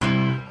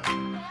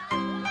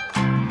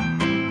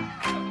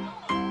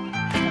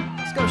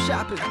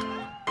shopping.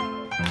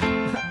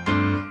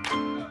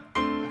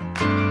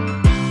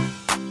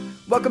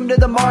 Welcome to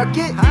the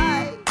market.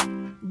 Hi.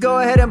 Go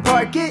ahead and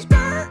park it.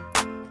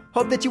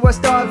 Hope that you are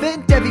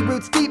starving. Devi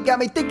roots deep got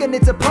me thinking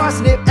it's a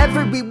parsnip.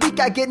 Every week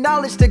I get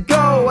knowledge to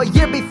go. A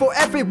year before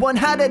everyone,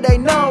 how did they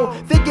know?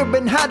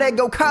 Figuring how to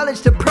go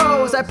college to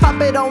pros. I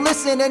pop it on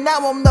listen and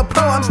now I'm the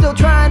pro. I'm still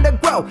trying to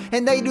grow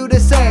and they do the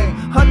same.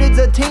 Hundreds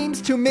of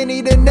teams, too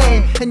many to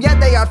name. And yet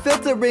they are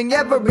filtering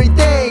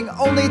everything.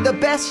 Only the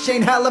best,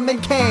 Shane Hallam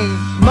Kane.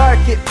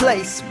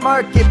 Marketplace,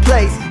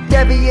 marketplace.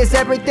 Devi is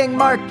everything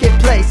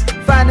marketplace.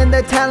 Finding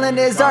the talent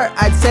is art,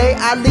 I'd say.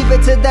 I leave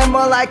it to them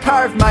while I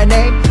carve my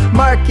name.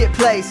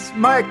 Marketplace,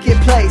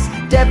 marketplace.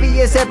 Devi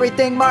is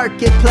everything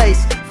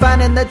marketplace.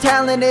 Finding the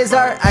talent is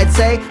art, I'd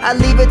say. I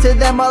leave it to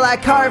them while I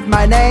carve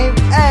my name.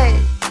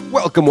 Hey.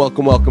 Welcome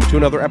to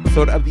another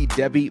episode of the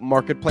Devi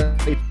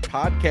Marketplace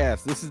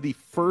podcast. This is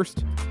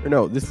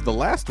the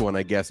last one,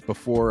 I guess,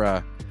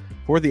 before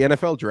the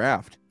NFL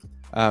draft.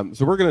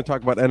 So we're going to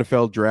talk about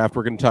NFL draft.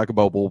 We're going to talk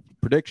about bold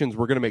predictions.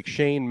 We're going to make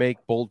Shane make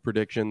bold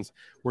predictions.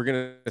 We're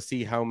going to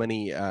see how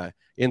many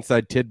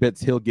inside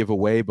tidbits he'll give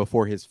away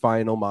before his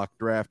final mock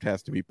draft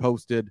has to be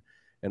posted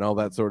and all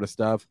that sort of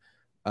stuff.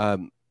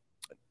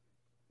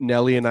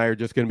 Nelly and I are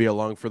just going to be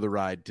along for the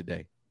ride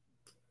today.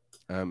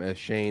 As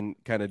Shane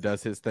kind of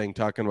does his thing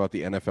talking about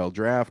the NFL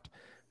draft.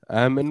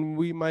 And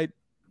we might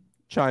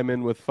chime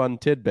in with fun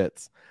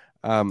tidbits.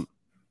 But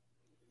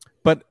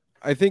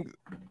I think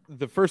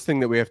the first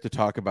thing that we have to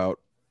talk about,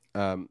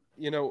 Shane,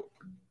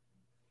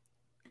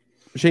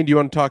 do you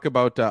want to talk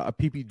about a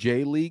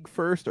PPJ league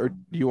first, or do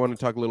you want to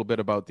talk a little bit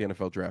about the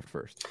NFL draft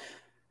first?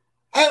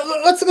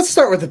 Let's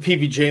start with the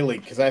PPJ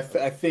league, because I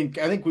think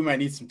we might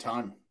need some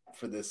time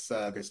for this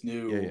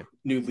new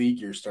league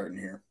you're starting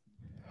here.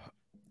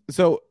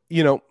 So,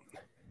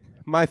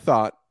 my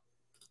thought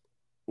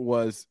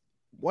was,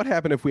 what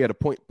happened if we had a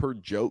point per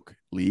joke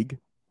league?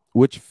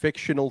 Which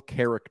fictional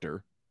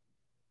character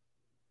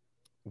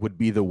would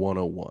be the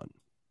 101?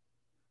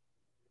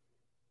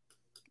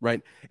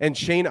 Right? And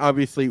Shane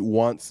obviously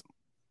wants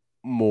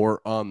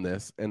more on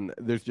this, and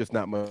there's just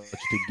not much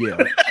to give.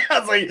 I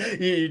was like,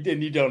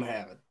 you don't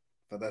have it,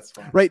 but that's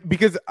fine. Right,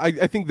 because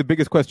I think the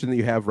biggest question that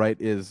you have, right,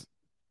 is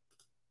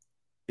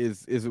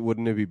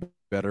wouldn't it be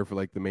better for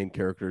like the main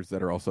characters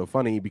that are also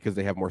funny because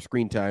they have more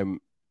screen time,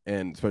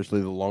 and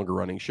especially the longer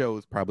running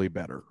shows probably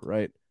better,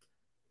 right?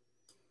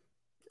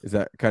 Is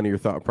that kind of your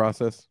thought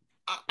process?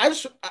 I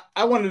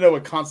want to know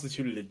what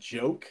constituted a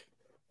joke.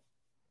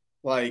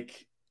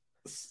 Like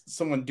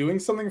someone doing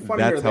something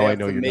funny. That's how I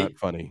know you're not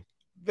funny.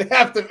 They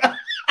have to,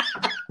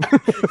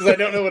 because I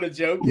don't know what a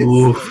joke is.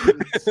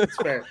 It's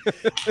fair.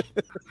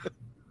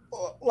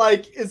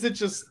 Like, is it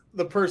just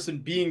the person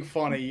being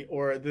funny,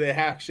 or do they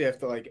actually have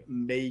to like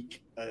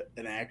make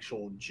an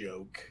actual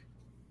joke?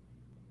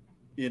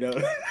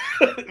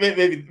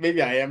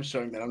 Maybe I am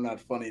showing that I'm not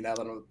funny now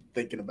that I'm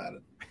thinking about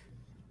it.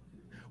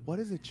 What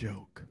is a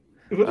joke?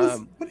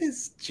 What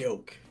is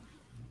joke?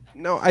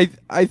 No,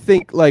 I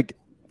think like,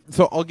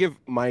 so I'll give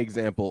my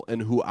example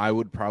and who I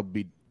would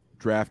probably be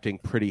drafting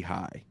pretty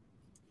high.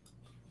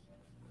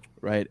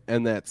 Right?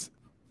 And that's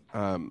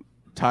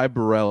Ty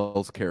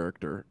Burrell's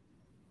character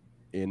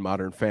in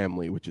Modern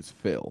Family, which is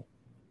Phil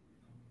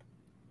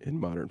in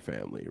Modern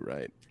Family,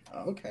 right?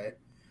 Okay.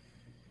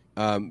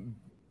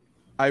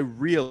 I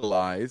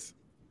realize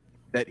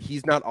that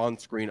he's not on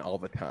screen all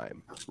the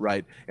time,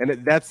 right?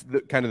 And that's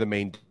kind of the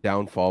main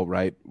downfall,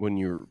 right? When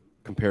you're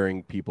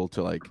comparing people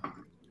to like,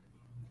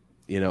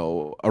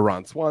 a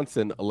Ron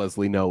Swanson, a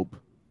Leslie Knope,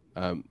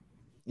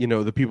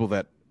 the people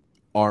that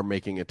are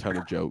making a ton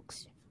of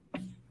jokes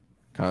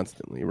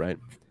constantly, right?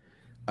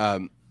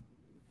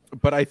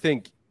 But I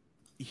think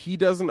he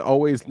doesn't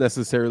always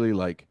necessarily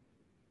like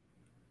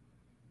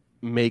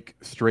make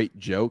straight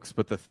jokes,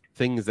 but the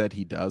things that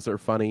he does are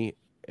funny.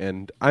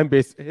 And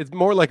it's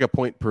more like a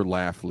point per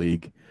laugh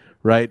league,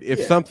 right?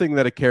 If something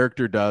that a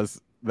character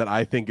does that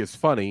I think is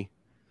funny,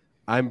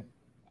 I'm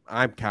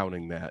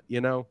counting that,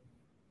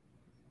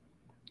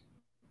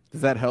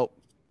 Does that help?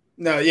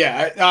 No,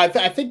 yeah.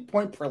 I think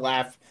point per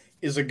laugh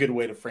is a good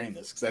way to frame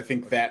this, because I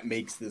think that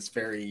makes this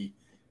very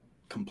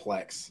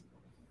complex.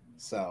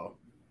 So,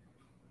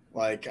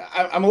 like,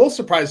 I'm a little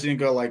surprised you didn't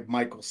go like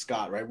Michael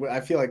Scott, right?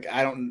 I feel like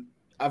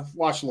I've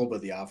watched a little bit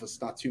of The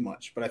Office, not too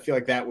much, but I feel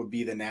like that would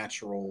be the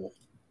natural.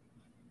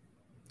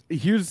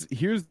 Here's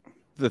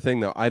the thing,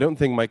 though. I don't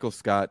think Michael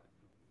Scott.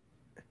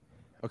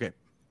 Okay.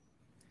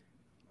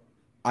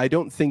 I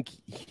don't think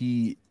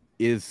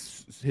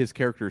his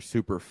character is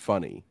super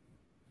funny.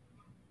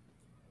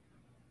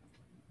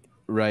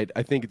 Right?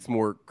 I think it's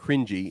more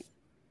cringy.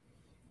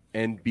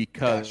 And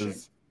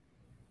because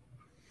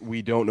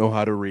we don't know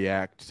how to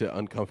react to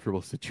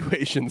uncomfortable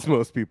situations,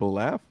 most people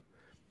laugh.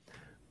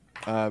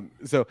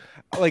 So,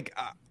 like,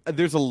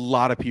 there's a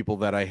lot of people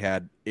that I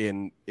had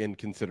in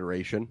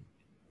consideration.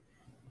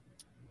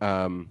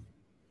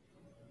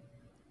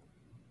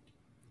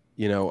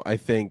 I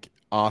think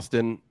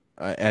Austin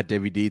at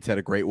Davy Dietz had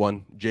a great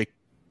one. Jake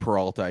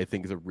Peralta, I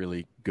think, is a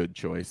really good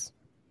choice.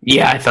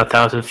 Yeah, I thought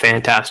that was a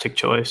fantastic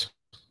choice.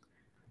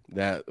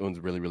 That one's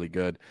really, really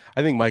good.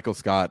 I think Michael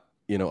Scott,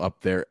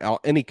 up there.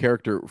 Any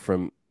character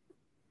from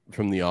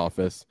The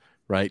Office,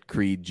 right?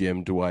 Creed,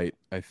 Jim, Dwight,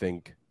 I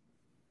think,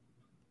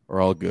 are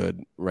all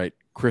good, right?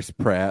 Chris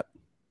Pratt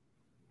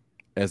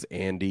as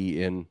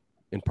Andy in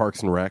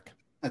Parks and Rec.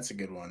 That's a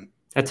good one.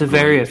 That's a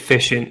very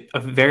efficient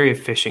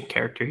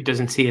character. He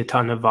doesn't see a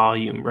ton of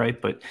volume,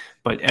 right? But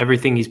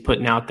everything he's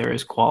putting out there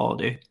is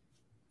quality.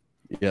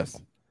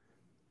 Yes.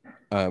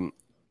 And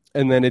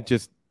then it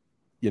just,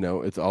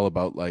 it's all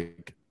about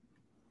like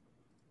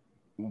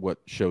what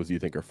shows you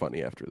think are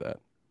funny after that.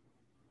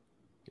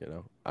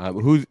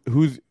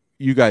 Who's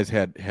you guys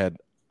had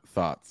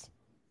thoughts?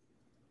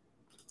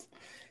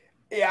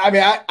 Yeah, I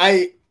mean,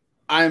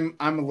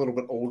 I'm a little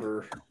bit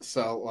older,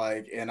 so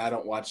like, and I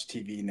don't watch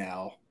TV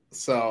now.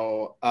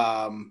 So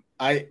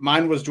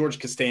mine was George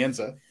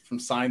Costanza from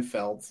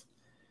Seinfeld.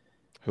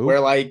 Who? Where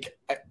like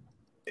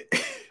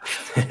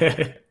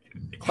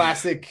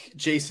classic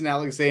Jason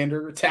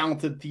Alexander,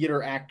 talented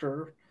theater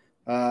actor,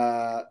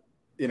 playing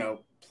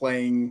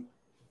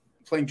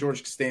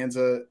George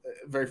Costanza,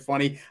 very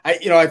funny.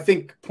 I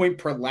think point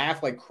per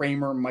laugh, like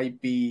Kramer might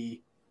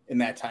be in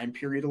that time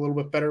period a little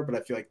bit better, but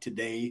I feel like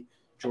today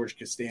George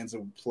Costanza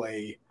would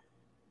play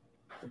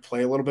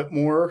a little bit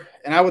more.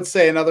 And I would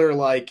say another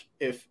like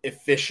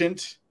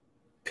efficient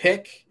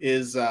pick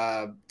is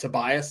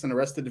Tobias in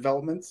Arrested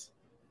Development.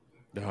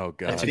 Oh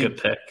god, that's a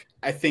good pick.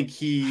 I think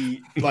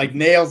he like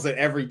nails it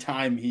every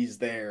time he's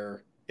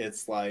there.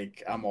 It's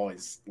like I'm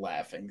always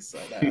laughing. So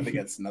I think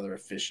that's another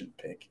efficient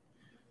pick.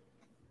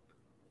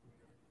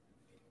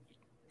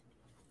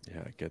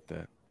 Yeah, I get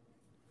that.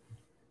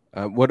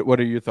 What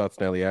are your thoughts,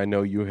 Nelly? I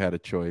know you had a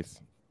choice.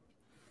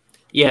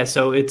 Yeah,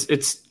 so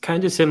it's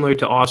kind of similar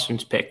to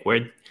Austin's pick,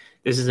 where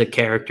this is a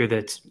character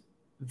that's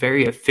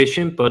very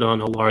efficient, but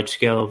on a large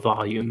scale of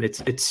volume.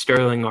 It's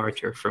Sterling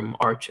Archer from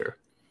Archer.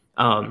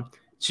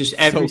 It's just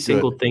every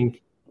single thing.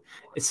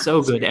 It's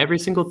so good. Every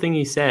single thing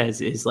he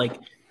says is like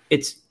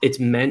it's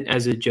meant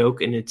as a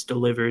joke, and it's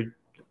delivered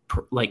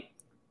like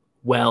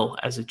well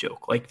as a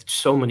joke. Like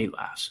so many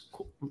laughs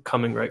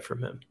coming right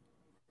from him.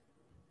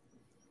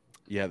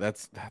 Yeah,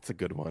 that's a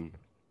good one.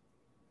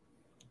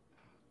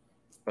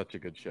 Such a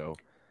good show.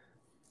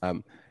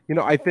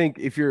 I think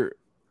if you're,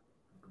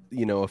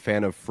 a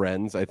fan of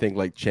Friends, I think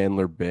like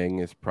Chandler Bing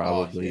is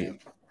probably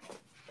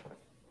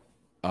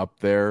up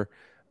there.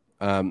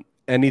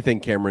 Anything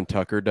Cameron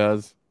Tucker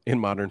does in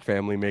Modern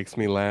Family makes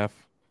me laugh.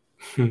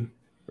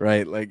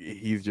 Right? Like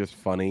he's just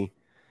funny.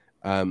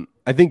 I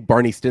think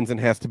Barney Stinson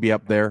has to be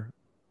up there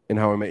in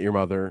How I Met Your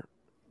Mother.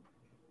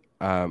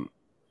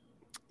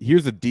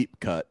 Here's a deep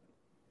cut.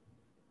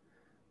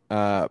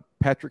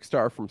 Patrick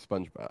Star from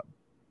SpongeBob.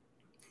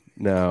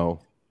 No.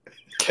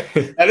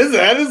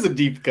 that is a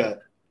deep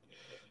cut.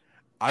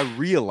 I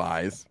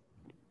realize,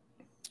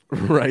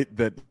 right,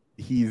 that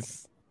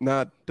he's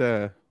not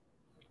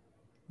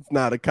it's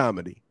not a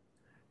comedy,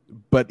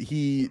 but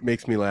he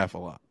makes me laugh a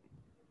lot.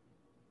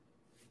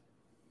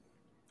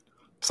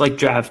 It's like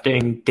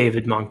drafting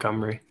David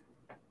Montgomery.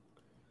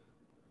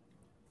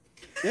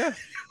 Yeah.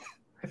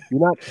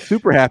 You're not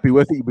super happy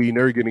with it, but you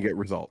know you're going to get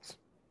results.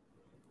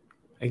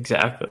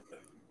 Exactly.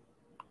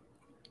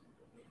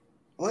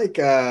 Like,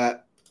 I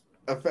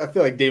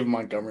feel like David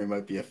Montgomery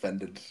might be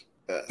offended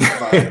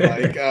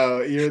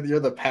by you're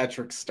the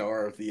Patrick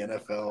Star of the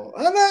NFL.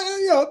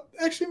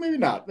 Actually, maybe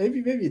not. Maybe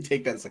you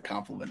take that as a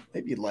compliment.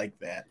 Maybe you like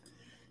that.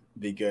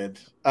 Be good.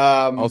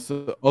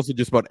 Also,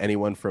 just about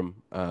anyone from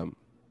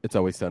It's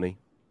Always Sunny.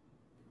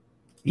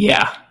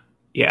 Yeah.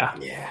 I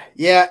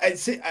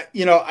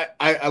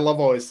love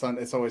Always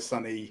Sunny. It's Always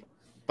Sunny,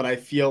 but I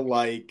feel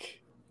like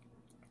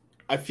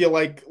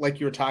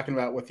you were talking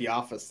about with The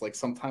Office. Like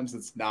sometimes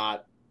it's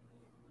not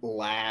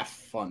laugh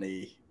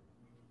funny,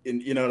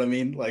 you know what I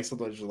mean? Like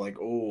sometimes you're like,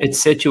 oh, it's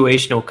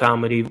situational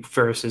comedy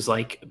versus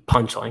like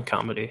punchline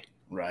comedy,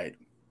 right?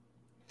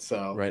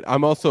 So right.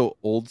 I'm also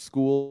old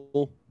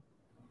school.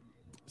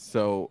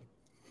 So,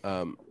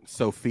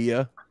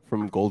 Sophia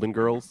from Golden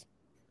Girls.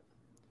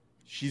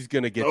 She's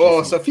gonna get.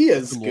 Oh,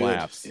 Sophia's good.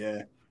 Laughs.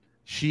 Yeah,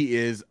 she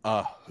is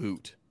a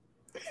hoot.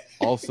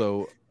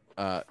 Also,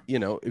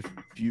 if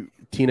you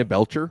Tina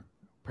Belcher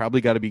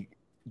probably got to be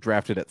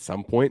drafted at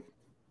some point.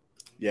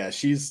 Yeah,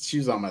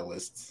 she's on my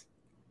list.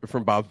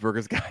 From Bob's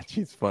Burgers. God,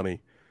 she's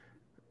funny.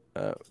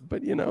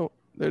 But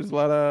there's a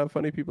lot of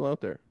funny people out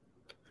there.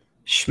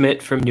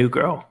 Schmidt from New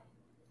Girl.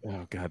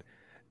 Oh God,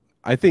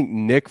 I think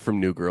Nick from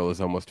New Girl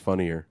is almost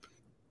funnier.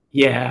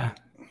 Yeah.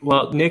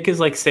 Well, Nick is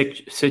like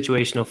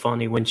situational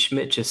funny when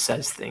Schmidt just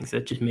says things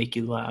that just make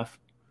you laugh.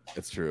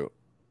 It's true.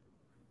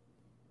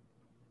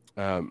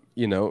 Then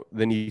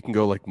you can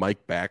go like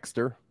Mike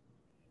Baxter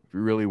if you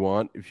really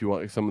want, if you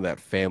want some of that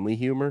family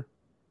humor.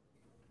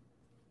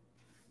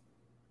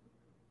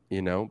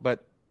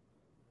 But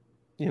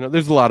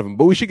there's a lot of them.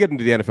 But we should get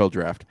into the NFL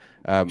draft.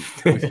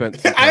 We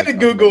spent I had to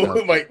Google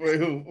who Mike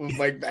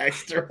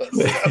Baxter was.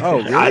 Oh,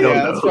 really? I don't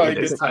know. That's probably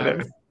a good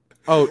time.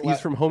 Oh, he's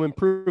from Home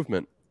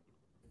Improvement.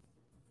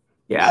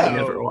 Yeah, I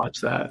never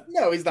watched that.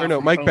 No, he's not.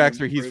 No, Mike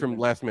Baxter. He's from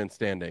Last Man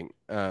Standing.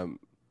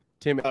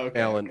 Tim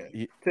Allen.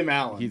 Okay. Tim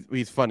Allen.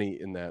 He's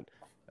funny in that.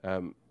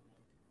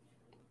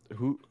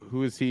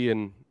 Who is he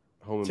in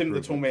Home Tim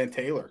Improvement? the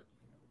Toolman Taylor.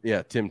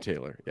 Yeah, Tim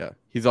Taylor. Yeah,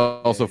 he's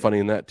also funny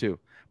in that too.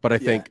 But I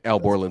think Al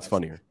Borland's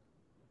funnier.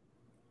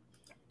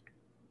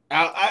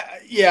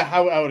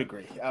 I would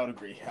agree.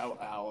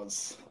 Al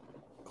is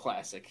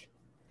classic.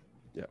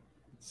 Yeah.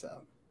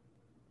 So.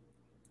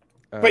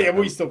 But yeah,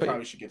 we still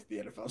probably should get to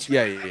the NFL.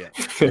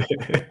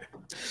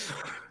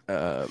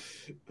 Yeah.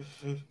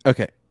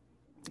 Okay,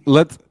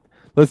 let's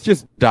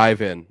just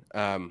dive in.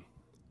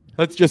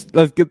 Let's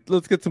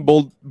get some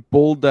bold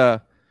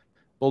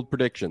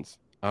predictions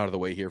out of the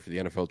way here for the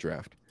NFL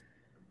draft.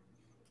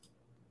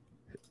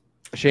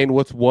 Shane,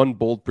 what's one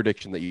bold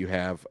prediction that you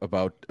have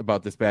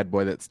about this bad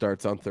boy that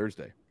starts on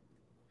Thursday?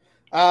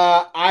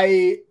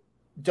 I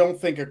don't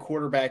think a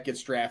quarterback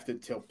gets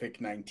drafted till pick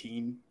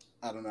 19.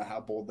 I don't know how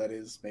bold that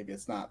is. Maybe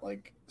it's not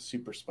like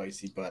super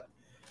spicy, but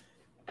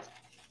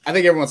I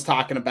think everyone's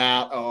talking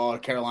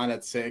about, Carolina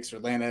at 6 or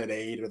Atlanta at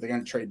 8, or they're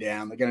going to trade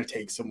down. They're going to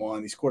take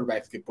someone. These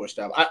quarterbacks get pushed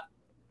up.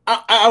 I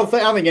don't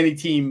think any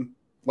team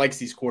likes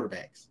these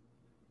quarterbacks.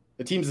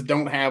 The teams that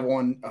don't have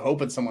one are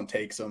hoping someone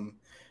takes them.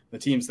 The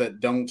teams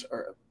that don't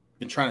are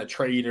been trying to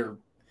trade or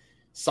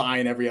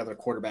sign every other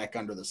quarterback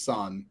under the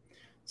sun.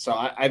 So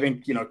I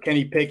think,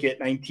 Kenny Pickett,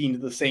 19 to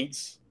the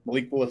Saints,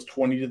 Malik Willis,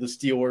 20 to the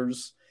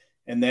Steelers.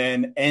 And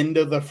then end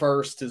of the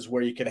first is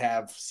where you could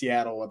have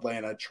Seattle,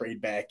 Atlanta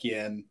trade back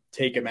in,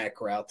 take a Matt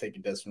Corral, take a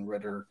Desmond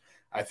Ridder.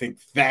 I think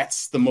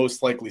that's the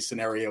most likely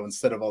scenario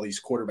instead of all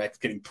these quarterbacks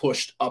getting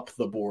pushed up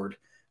the board.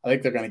 I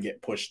think they're going to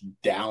get pushed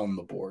down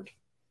the board.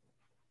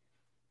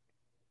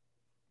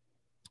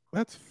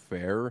 That's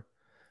fair.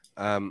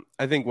 I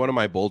think one of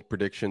my bold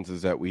predictions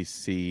is that we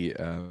see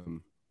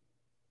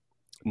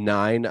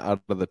 9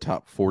 out of the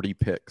top 40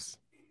 picks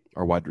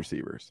are wide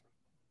receivers.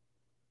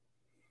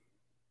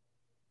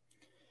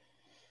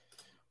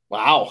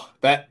 Wow,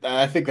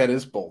 I think that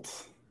is bold.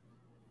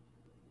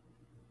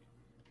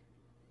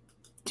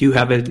 Do you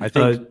have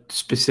a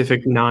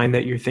specific 9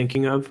 that you're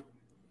thinking of?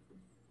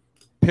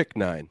 Pick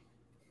 9.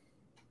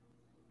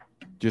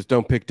 Just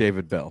don't pick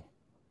David Bell.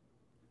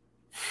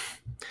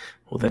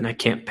 Well, then I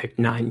can't pick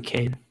 9,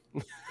 Kane.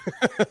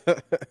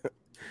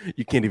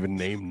 You can't even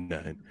name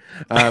 9.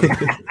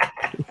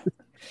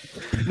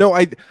 No,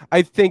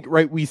 I think,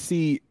 we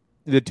see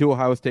the 2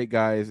 Ohio State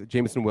guys,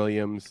 Jameson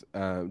Williams,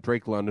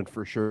 Drake London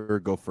for sure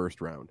go first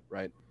round,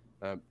 right?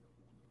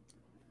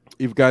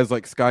 You've guys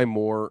like Sky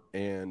Moore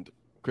and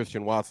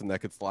Christian Watson that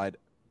could slide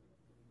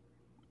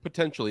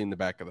potentially in the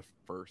back of the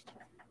first.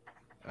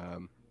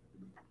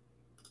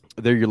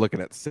 There you're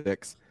looking at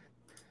 6.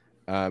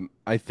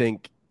 I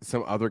think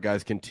some other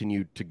guys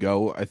continue to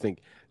go. I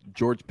think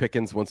George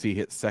Pickens, once he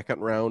hits second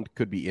round,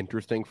 could be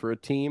interesting for a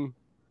team.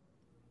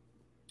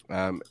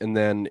 And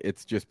then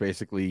it's just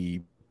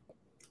basically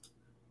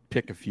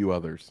pick a few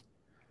others.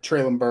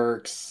 Traylon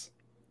Burks.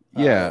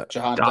 Yeah.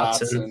 Jahan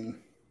Dotson.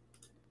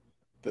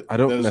 I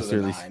don't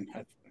necessarily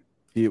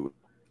see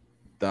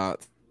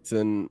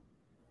Dotson.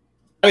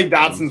 I think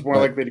Dotson's more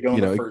likely to go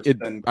in the first.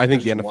 I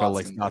think the NFL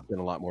likes Dotson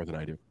a lot more than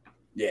I do.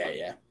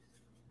 Yeah.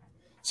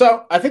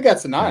 So I think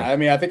that's a 9. I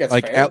mean, I think that's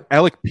fair.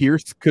 Alec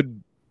Pierce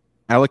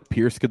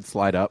could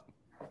slide up.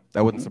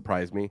 That wouldn't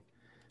surprise me.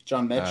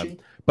 John Mechie.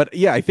 But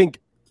yeah, I think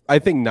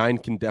 9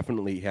 can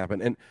definitely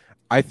happen, and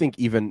I think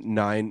even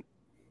 9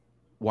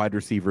 wide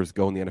receivers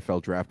go in the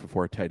NFL draft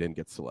before a tight end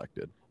gets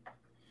selected.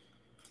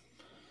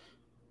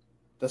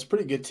 That's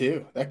pretty good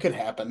too. That could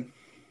happen.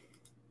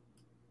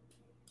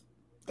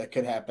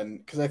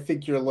 Because I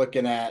think you're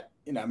looking at,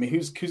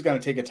 who's going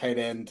to take a tight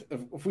end?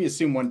 If we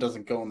assume one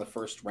doesn't go in the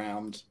first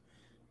round,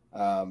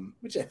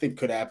 which I think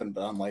could happen,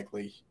 but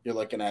unlikely. You're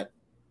looking at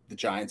the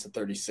Giants at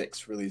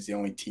 36. Really, is the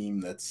only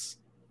team that's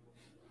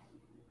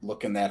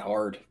looking that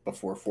hard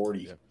before 40.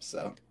 Yeah.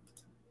 So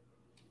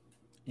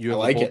you have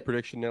a bold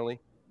prediction, Nelly?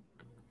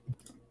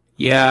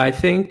 Yeah, I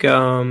think,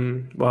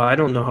 I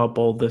don't know how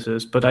bold this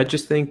is, but I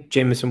just think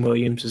Jameson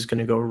Williams is going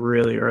to go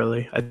really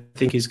early. I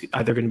think he's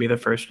either going to be the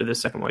first or the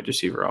second wide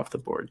receiver off the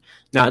board.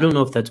 Now, I don't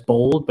know if that's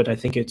bold, but I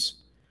think it's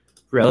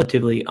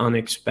relatively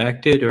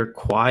unexpected or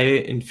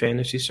quiet in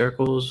fantasy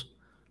circles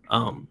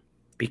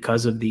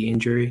because of the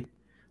injury.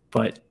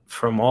 But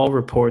from all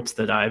reports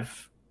that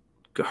I've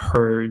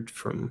heard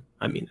from,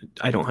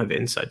 I don't have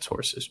inside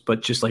sources,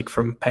 but just like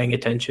from paying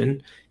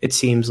attention, it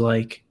seems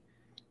like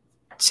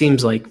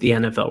the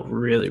NFL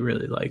really,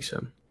 really likes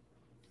him.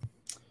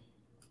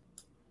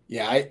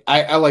 Yeah,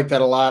 I like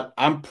that a lot.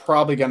 I'm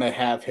probably going to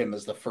have him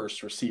as the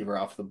first receiver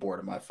off the board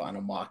in my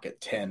final mock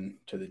at 10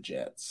 to the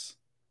Jets,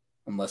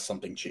 unless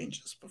something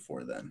changes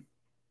before then.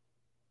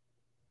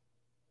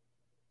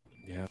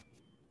 Yeah,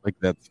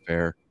 that's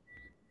fair.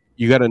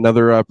 You got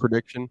another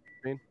prediction,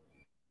 Shane?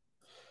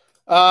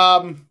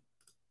 I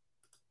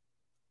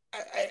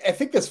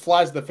think this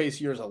flies in the face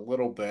of yours a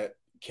little bit,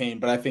 Kane,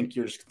 but I think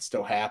yours can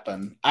still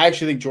happen. I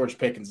actually think George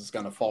Pickens is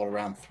going to fall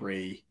around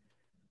 3.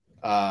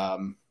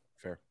 Fair.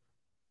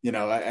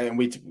 And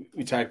we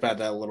talked about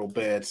that a little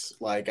bit.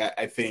 Like,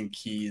 I think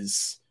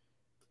he's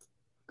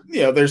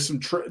there's some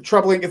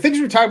troubling things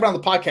we've talked about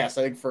on the podcast,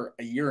 I think, for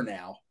a year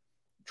now.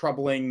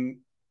 Troubling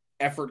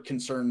effort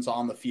concerns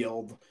on the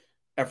field,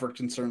 effort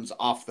concerns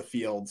off the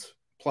field,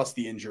 plus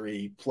the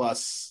injury,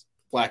 plus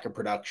lack of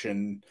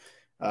production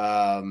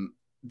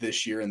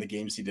this year in the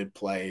games he did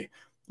play.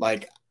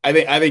 Like, I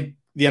think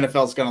the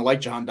NFL is going to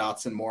like Jahan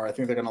Dotson more. I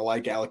think they're going to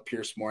like Alec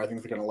Pierce more. I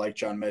think they're going to like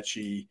John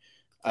Mechie.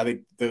 I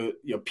think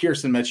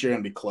Pierce and Mechie are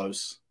going to be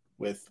close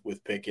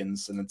with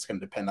Pickens, and it's going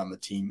to depend on the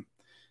team.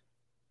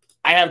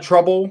 I have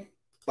trouble.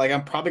 Like,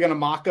 I'm probably going to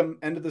mock them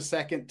end of the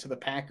second to the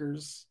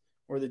Packers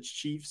or the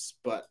Chiefs,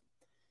 but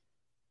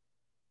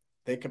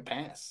they could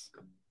pass.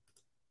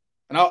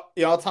 And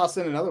I'll toss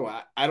in another one.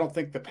 I don't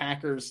think the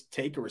Packers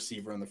take a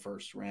receiver in the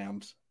first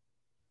round.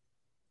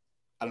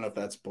 I don't know if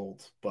that's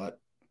bold, but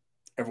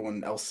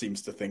everyone else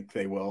seems to think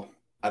they will.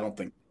 I don't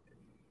think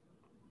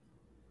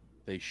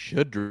they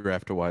should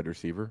draft a wide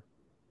receiver.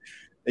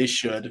 They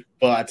should,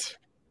 but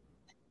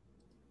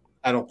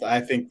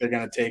I think they're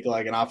going to take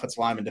like an offensive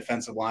lineman,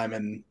 defensive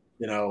lineman,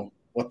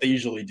 what they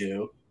usually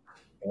do,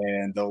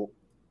 and they'll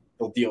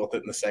deal with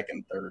it in the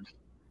second, third.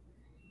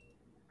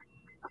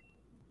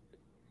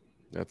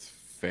 That's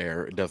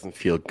fair. It doesn't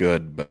feel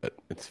good, but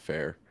it's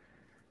fair.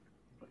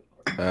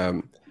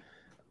 I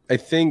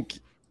think,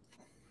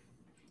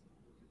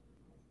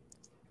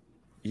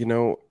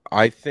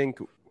 I think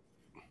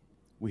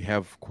we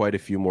have quite a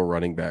few more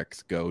running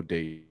backs go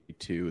day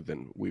 2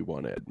 than we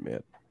want to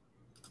admit.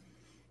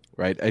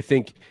 Right? I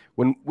think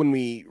when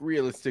we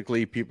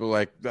realistically, people are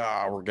like,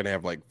 we're going to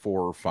have like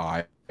 4 or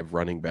 5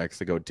 running backs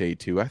to go day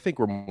 2. I think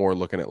we're more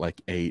looking at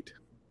like 8.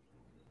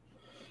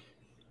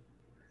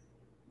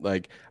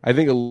 Like, I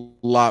think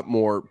a lot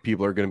more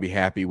people are going to be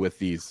happy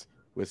with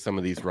some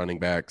of these running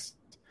backs.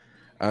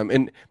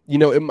 And,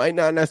 it might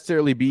not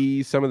necessarily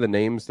be some of the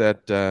names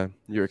that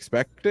you're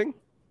expecting,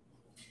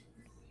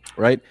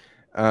 right?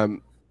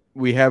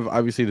 We have,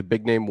 obviously, the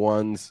big name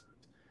ones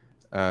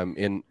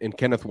in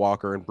Kenneth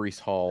Walker and Breece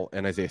Hall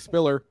and Isaiah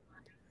Spiller.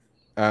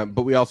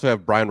 But we also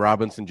have Brian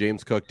Robinson,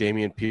 James Cook,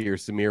 Dameon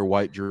Pierce, Zamir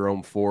White,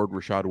 Jerome Ford,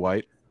 Rashad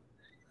White.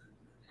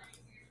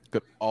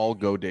 Could all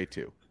go day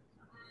 2.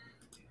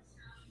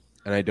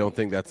 And I don't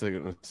think that's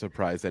going to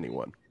surprise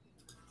anyone.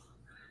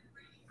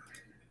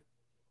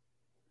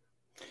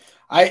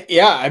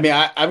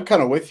 I'm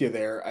kind of with you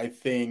there. I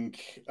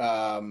think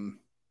you're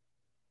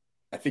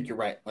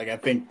right. Like, I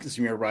think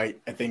Zamir White,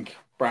 I think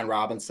Brian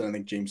Robinson, I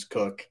think James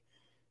Cook,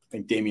 I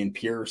think Dameon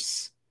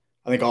Pierce.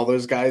 I think all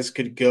those guys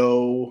could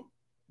go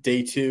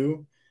day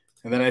 2.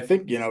 And then I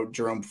think,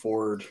 Jerome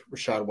Ford,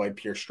 Rashad White,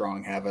 Pierce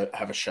Strong have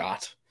a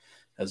shot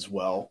as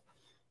well.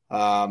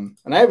 And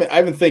I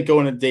even think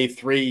going to day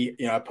 3,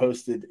 I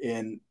posted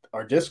in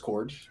our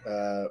Discord,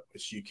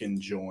 which you can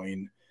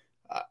join.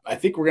 I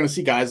think we're going to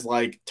see guys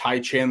like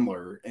Ty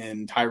Chandler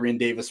and Tyrion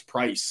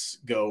Davis-Price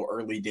go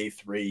early day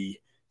 3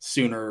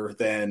 sooner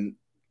than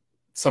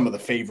some of the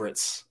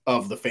favorites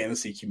of the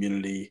fantasy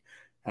community.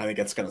 And I think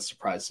that's going to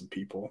surprise some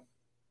people.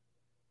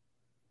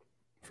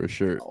 For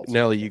sure.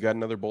 Nelly, you got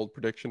another bold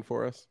prediction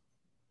for us?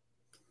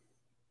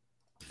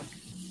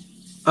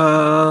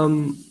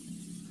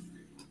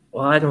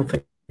 Well, I don't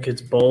think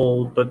it's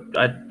bold, but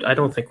I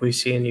don't think we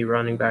see any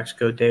running backs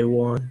go day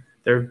 1.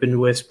 There have been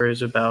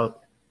whispers about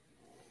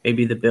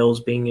maybe the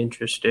Bills being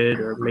interested,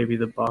 or maybe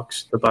the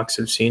Bucks. The Bucks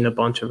have seen a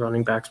bunch of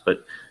running backs,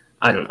 but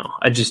I don't know.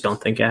 I just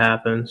don't think it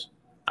happens.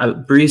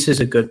 Breece is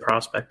a good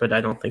prospect, but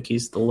I don't think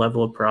he's the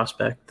level of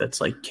prospect that's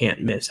like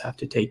can't miss, have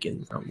to take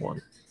in round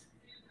 1.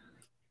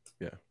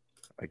 Yeah,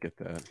 I get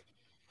that.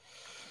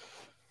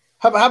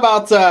 How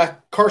about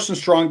Carson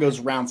Strong goes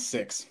round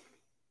 6?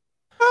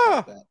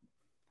 How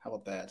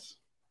about that?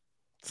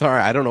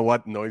 Sorry, I don't know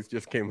what noise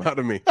just came out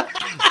of me.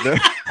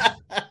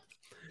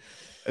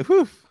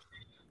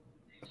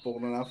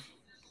 Bold enough?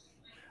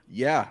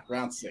 Yeah.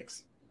 Round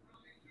 6.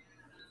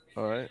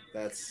 All right.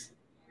 That's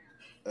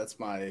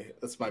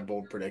my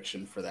bold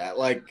prediction for that.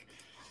 Like,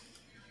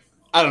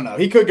 I don't know.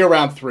 He could go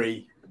round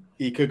 3.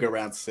 He could go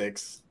round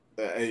 6.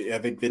 I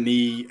think the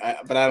knee,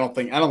 but I don't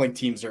think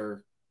teams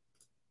are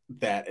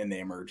that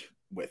enamored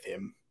with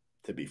him,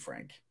 to be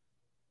frank.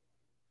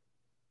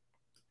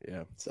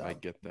 Yeah, so I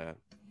get that.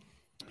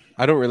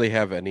 I don't really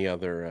have any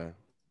other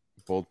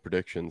bold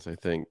predictions. I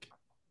think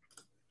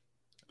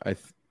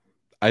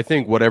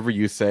whatever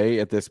you say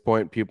at this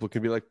point, people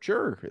can be like,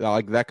 sure,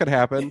 like that could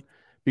happen,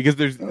 because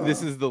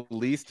this is the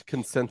least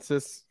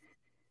consensus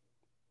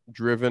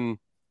driven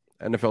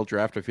NFL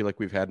draft I feel like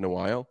we've had in a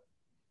while.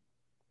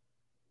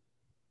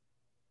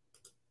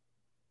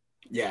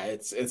 Yeah,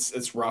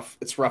 it's rough.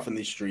 It's rough in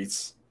these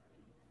streets.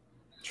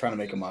 Trying to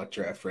make a mock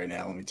draft right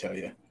now, let me tell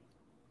you.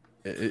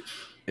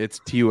 It's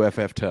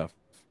TUFF tough.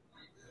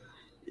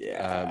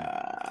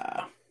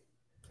 Yeah.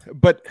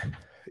 But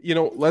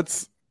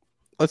let's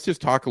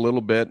just talk a little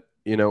bit,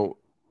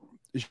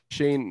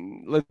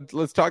 Shane,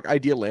 let's talk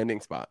ideal landing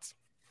spots.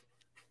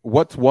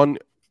 What's one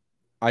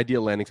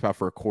ideal landing spot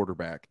for a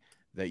quarterback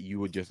that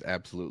you would just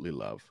absolutely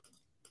love?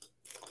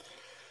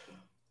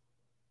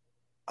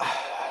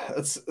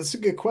 That's a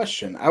good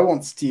question. I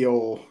won't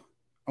steal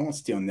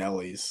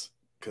Nelly's.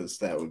 because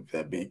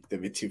that'd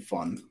be too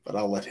fun. But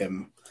I'll let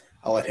him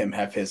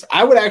have his.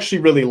 I would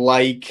actually really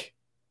like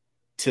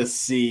to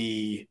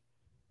see.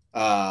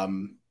 I'd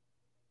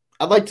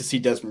like to see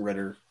Desmond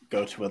Ridder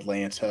go to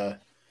Atlanta.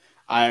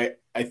 I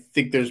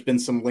think there's been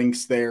some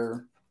links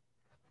there.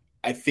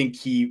 I think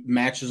he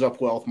matches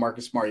up well with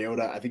Marcus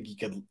Mariota. I think he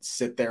could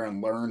sit there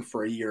and learn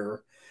for a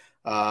year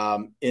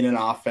in an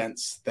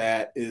offense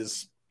that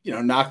is,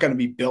 not going to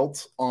be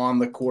built on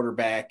the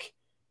quarterback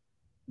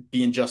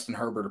being Justin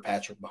Herbert or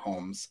Patrick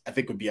Mahomes. I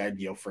think would be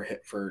ideal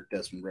for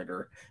Desmond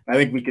Ridder. And I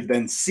think we could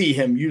then see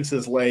him use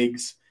his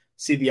legs,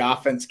 see the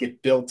offense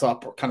get built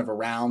up kind of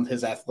around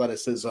his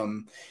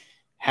athleticism.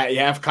 You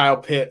have Kyle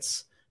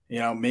Pitts.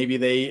 Maybe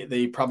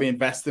they probably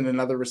invest in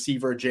another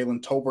receiver,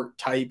 Jalen Tolbert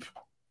type.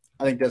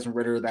 I think Desmond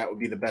Ridder, that would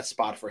be the best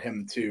spot for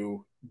him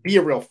to be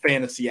a real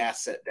fantasy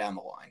asset down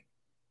the line.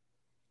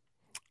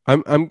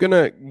 I'm going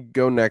to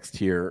go next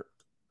here,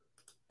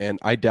 and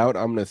I doubt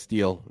I'm going to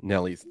steal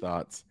Nelly's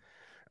thoughts.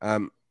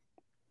 But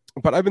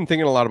I've been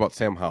thinking a lot about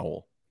Sam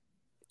Howell,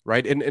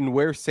 right? And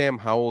where Sam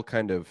Howell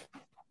kind of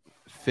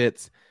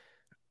fits.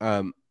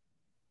 And,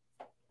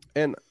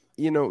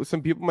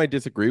 some people might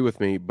disagree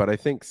with me, but I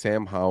think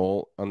Sam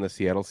Howell on the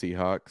Seattle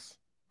Seahawks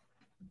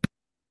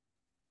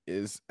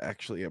is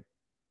actually a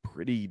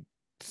pretty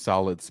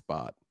solid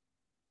spot.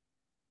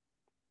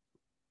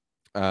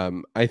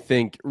 I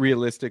think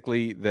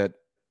realistically that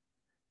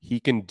he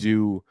can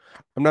do,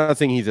 I'm not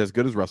saying he's as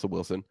good as Russell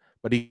Wilson,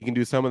 but he can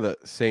do some of the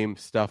same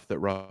stuff that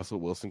Russell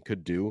Wilson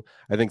could do.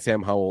 I think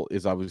Sam Howell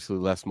is obviously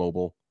less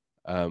mobile.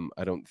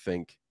 I don't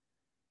think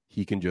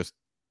he can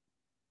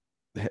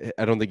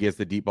I don't think he has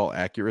the deep ball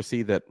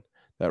accuracy that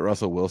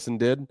Russell Wilson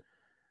did.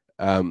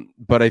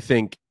 But I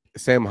think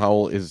Sam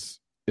Howell is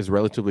a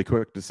relatively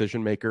quick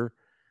decision maker.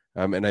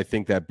 And I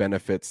think that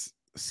benefits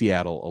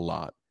Seattle a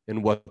lot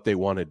in what they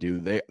want to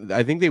do.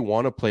 I think they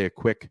want to play a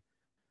quick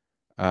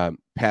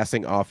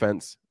passing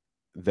offense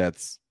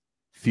that's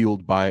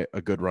fueled by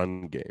a good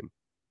run game.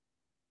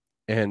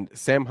 And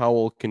Sam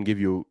Howell can give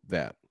you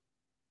that.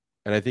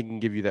 And I think he can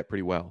give you that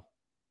pretty well.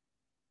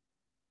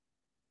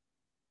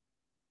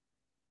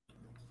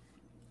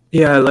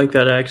 Yeah, I like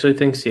that. I actually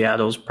think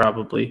Seattle's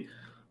probably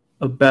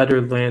a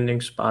better landing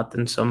spot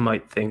than some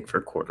might think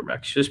for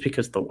quarterbacks, just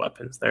because the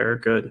weapons there are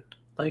good.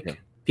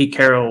 Pete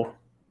Carroll,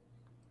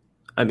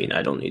 I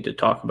don't need to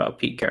talk about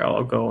Pete Carroll.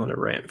 I'll go on a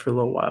rant for a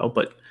little while,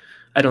 but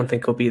I don't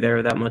think he'll be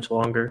there that much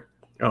longer.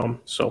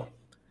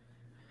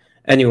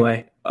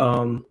 Anyway,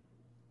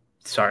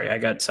 sorry, I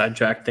got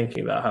sidetracked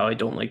thinking about how I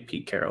don't like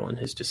Pete Carroll and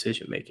his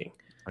decision making.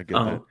 I get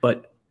that.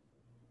 But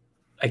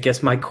I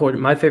guess my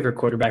favorite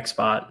quarterback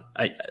spot,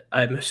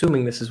 I'm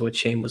assuming this is what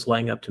Shane was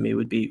laying up to me,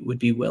 would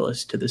be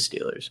Willis to the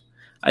Steelers.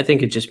 I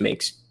think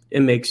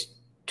it makes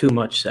too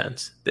much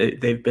sense.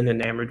 They've been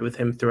enamored with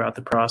him throughout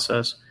the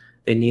process.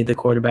 They need the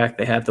quarterback.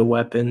 They have the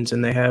weapons,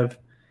 and they have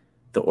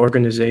the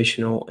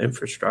organizational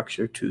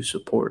infrastructure to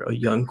support a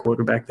young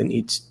quarterback that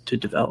needs to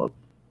develop.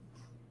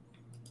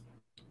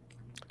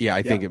 Yeah,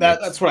 I think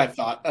that's what I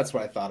thought. That's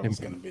what I thought it was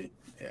going to be.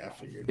 Yeah, I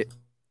figured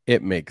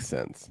it makes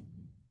sense.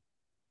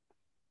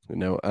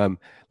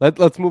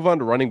 Let's move on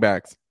to running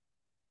backs.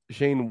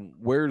 Shane,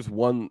 where's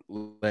one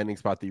landing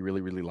spot that you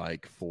really, really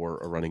like for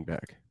a running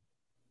back?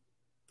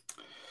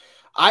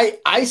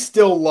 I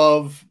still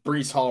love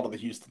Breece Hall to the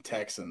Houston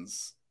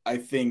Texans. I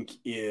think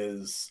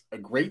is a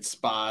great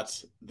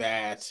spot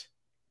that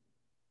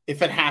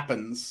if it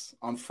happens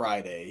on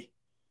Friday,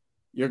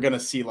 you're going to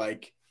see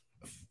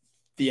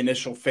the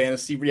initial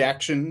fantasy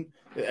reaction.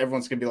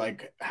 Everyone's going to be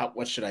like,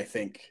 what should I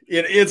think?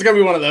 It's going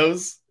to be one of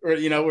those where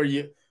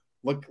you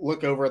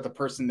look over at the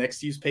person next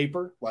to you's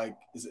paper. Like,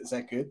 is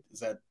that good? Is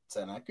that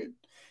not good?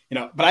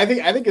 But I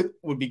think it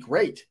would be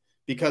great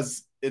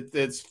because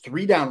it's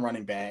 3 down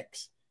running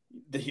backs.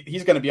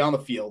 He's going to be on the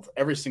field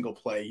every single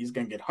play. He's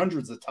going to get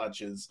hundreds of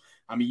touches.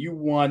 You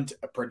want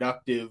a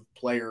productive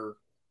player.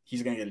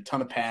 He's going to get a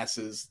ton of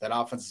passes. That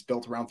offense is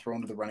built around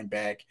throwing to the running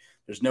back.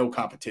 There's no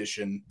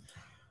competition.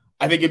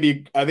 I think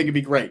it'd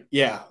be great.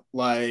 Yeah.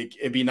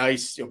 It'd be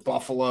nice,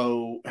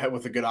 Buffalo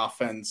with a good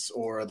offense,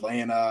 or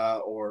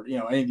Atlanta, or,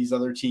 any of these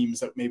other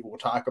teams that maybe we'll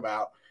talk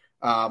about.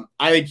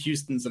 I think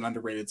Houston's an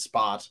underrated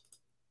spot.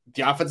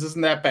 The offense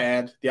isn't that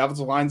bad. The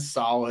offensive line's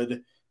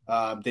solid.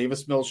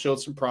 Davis Mills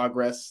showed some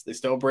progress. They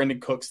still have Brandon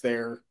Cooks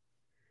there.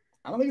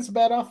 I don't think it's a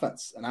bad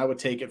offense, and I would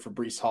take it for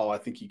Breece Hall. I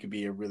think he could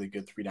be a really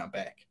good 3-down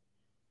back.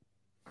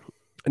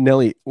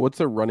 Nelly, what's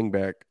a running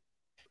back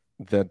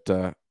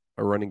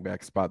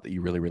spot that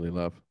you really, really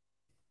love?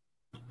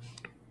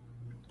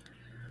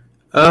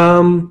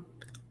 I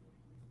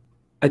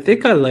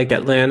think I like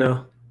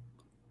Atlanta.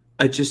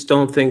 I just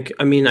don't think.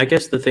 I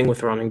guess the thing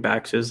with running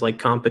backs is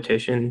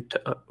competition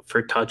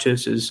for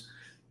touches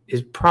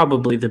is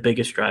probably the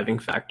biggest driving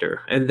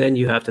factor. And then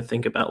you have to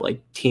think about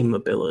team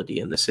ability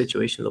and the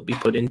situation they'll be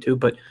put into.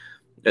 But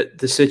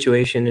the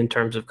situation in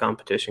terms of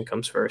competition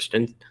comes first.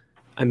 And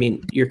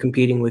you're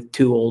competing with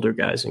 2 older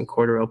guys in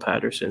Cordarrelle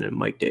Patterson and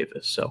Mike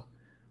Davis. So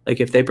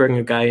if they bring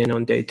a guy in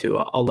on day 2,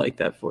 I'll like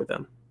that for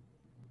them.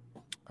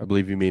 I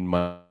believe you mean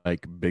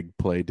Mike Big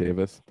Play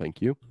Davis.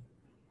 Thank you.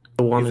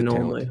 The one He's and a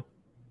only. talent.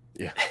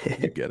 Yeah,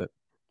 you get it.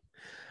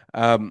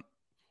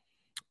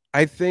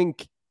 I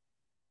think,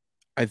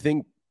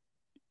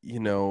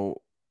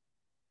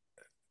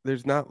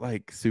 there's not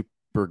like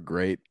super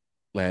great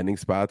landing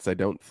spots. I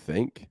don't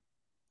think.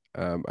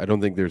 I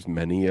don't think there's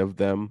many of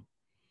them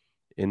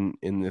in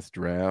this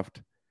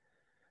draft.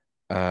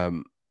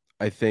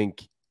 I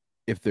think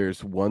if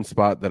there's one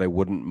spot that I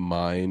wouldn't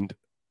mind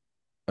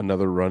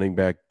another running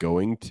back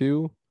going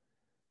to,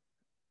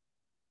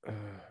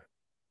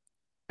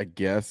 I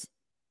guess,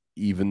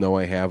 even though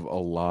I have a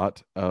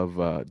lot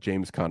of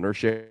James Conner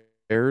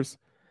shares,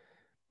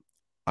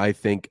 I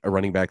think a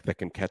running back that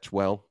can catch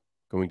well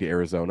going to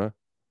Arizona.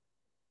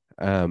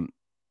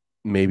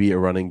 Maybe a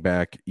running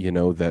back,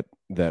 that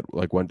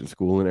like went to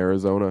school in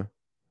Arizona.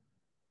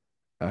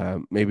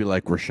 Maybe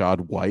like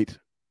Rachaad White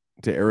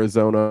to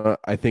Arizona,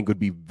 I think would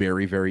be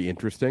very, very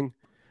interesting.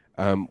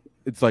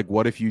 It's like,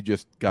 what if you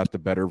just got the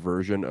better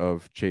version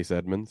of Chase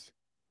Edmonds?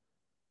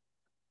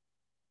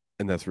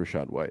 And that's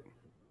Rachaad White.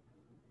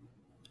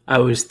 I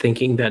was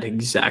thinking that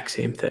exact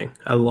same thing.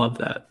 I love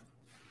that.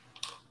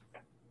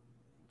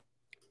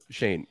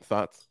 Shane,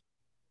 thoughts?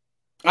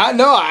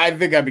 No, I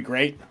think that'd be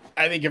great.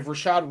 I think if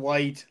Rachaad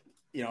White,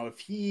 if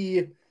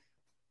he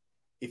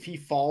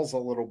falls a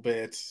little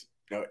bit,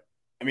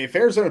 if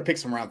Arizona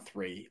picks him around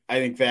 3, I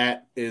think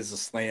that is a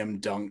slam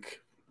dunk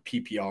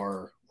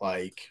PPR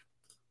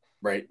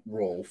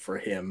role for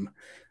him.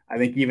 I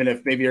think even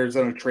if maybe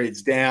Arizona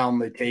trades down,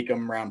 they take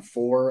him around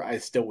 4, I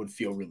still would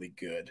feel really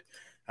good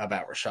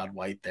about Rachaad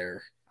White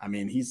there. I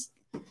mean, he's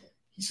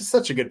just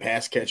such a good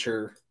pass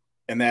catcher,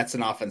 and that's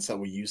an offense that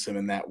will use him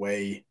in that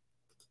way.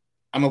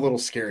 I'm a little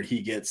scared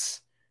he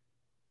gets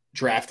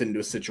drafted into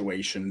a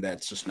situation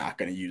that's just not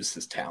going to use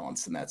his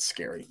talents, and that's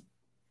scary.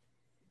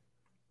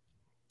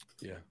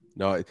 Yeah.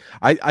 No,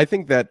 I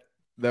think that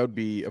would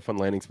be a fun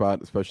landing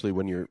spot, especially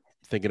when you're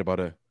thinking about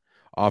a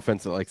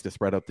offense that likes to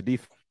spread out the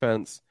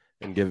defense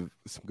and give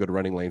some good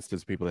running lanes to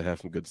people that have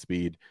some good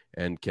speed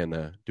and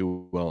can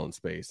do well in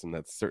space. And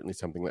that's certainly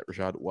something that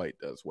Rachaad White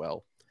does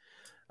well.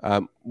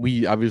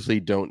 We obviously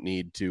don't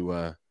need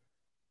to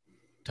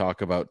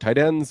talk about tight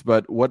ends,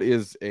 but what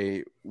is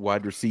a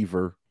wide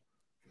receiver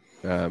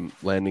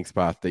landing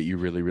spot that you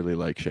really, really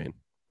like, Shane?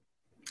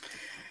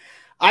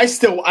 I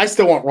still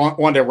want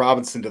Wan'Dale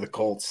Robinson to the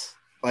Colts.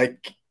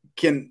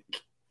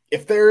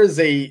 If there is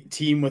a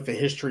team with a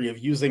history of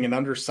using an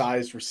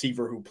undersized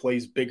receiver who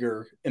plays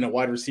bigger in a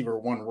wide receiver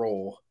 1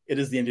 role, it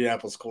is the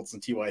Indianapolis Colts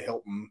and T.Y.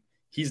 Hilton.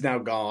 He's now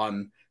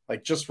gone.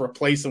 Just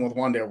replace him with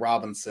Wan'Dale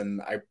Robinson.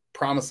 I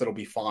promise it'll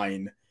be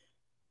fine.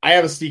 I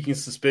have a sneaking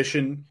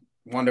suspicion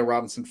Wan'Dale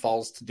Robinson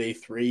falls to day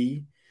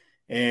 3,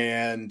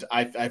 and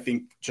I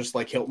think just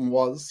like Hilton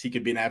was, he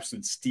could be an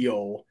absolute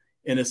steal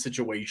in a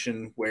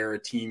situation where a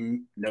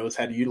team knows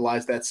how to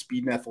utilize that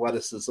speed and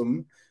athleticism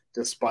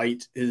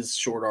despite his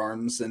short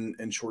arms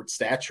and short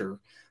stature.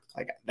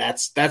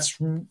 That's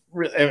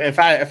if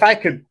I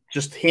could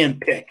just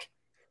hand pick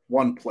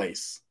one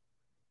place,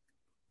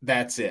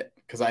 that's it.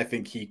 Because I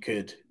think he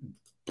could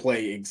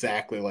play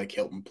exactly like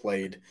Hilton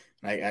played.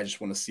 And I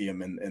just want to see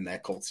him in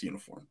that Colts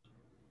uniform.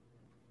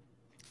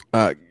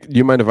 Do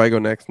you mind if I go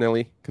next,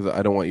 Nelly? Because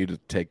I don't want you to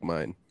take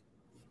mine.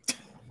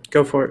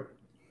 Go for it.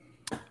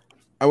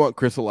 I want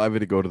Chris Olave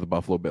to go to the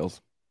Buffalo Bills.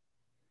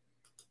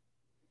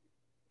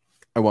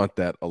 I want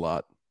that a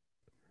lot.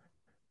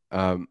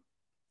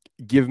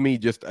 Give me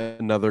just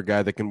another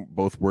guy that can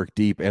both work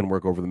deep and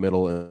work over the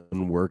middle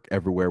and work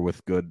everywhere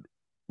with good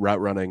route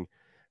running,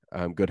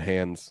 good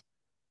hands.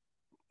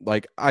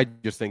 I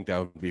just think that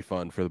would be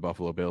fun for the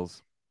Buffalo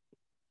Bills.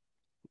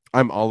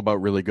 I'm all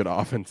about really good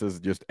offenses,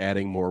 just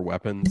adding more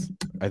weapons.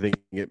 I think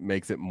it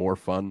makes it more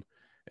fun.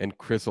 And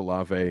Chris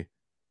Olave,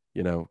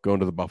 going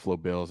to the Buffalo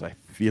Bills, I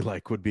feel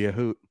like would be a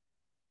hoot.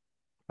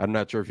 I'm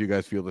not sure if you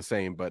guys feel the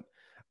same, but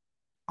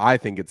I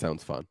think it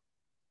sounds fun.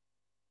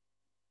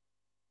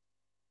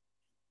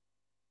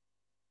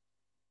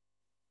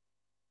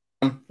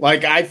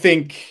 I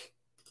think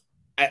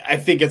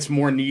it's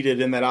more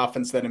needed in that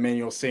offense than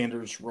Emmanuel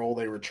Sanders' role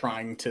they were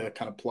trying to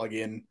kind of plug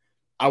in.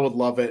 I would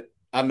love it.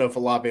 I don't know if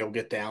Olave will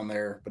get down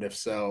there, but if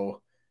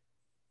so,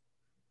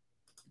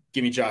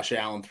 give me Josh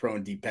Allen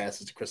throwing deep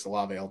passes to Chris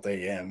Olave all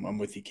day. Yeah, I'm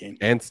with you, King.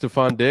 And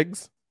Stephon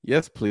Diggs?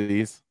 Yes,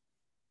 please.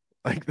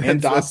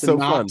 That's so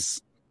Knox.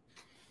 Fun.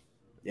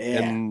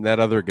 Yeah. And that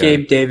other guy.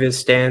 Gabe Davis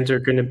stands are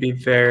going to be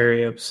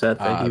very upset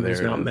that he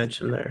was not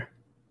mentioned there.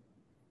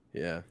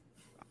 Yeah.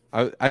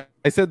 I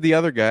said the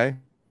other guy.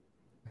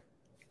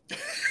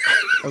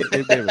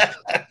 Gabe Davis.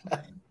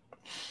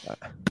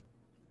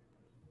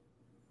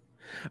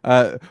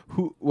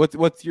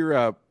 What's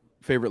your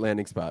favorite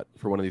landing spot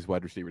for one of these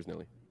wide receivers,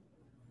 Nelly?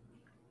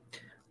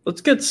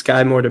 Let's get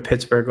Sky Moore to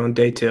Pittsburgh on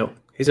day 2.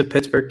 He's a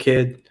Pittsburgh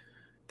kid.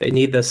 They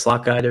need the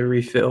slot guy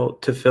to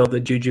fill the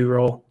Juju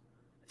role.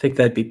 I think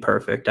that'd be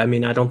perfect. I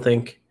mean, I don't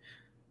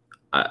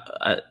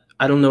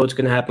know what's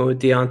going to happen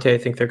with Deontay. I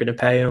think they're going to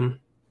pay him,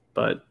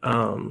 but I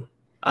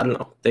don't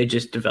know. They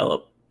just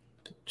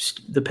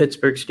the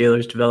Pittsburgh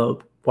Steelers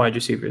develop wide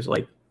receivers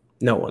like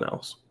No one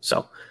else.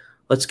 So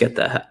let's get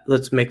that.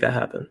 Let's make that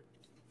happen.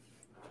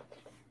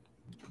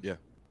 Yeah,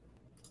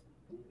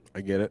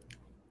 I get it.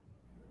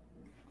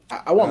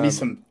 I want me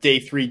some day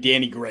 3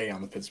 Danny Gray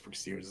on the Pittsburgh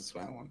Steelers. That's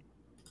what I want.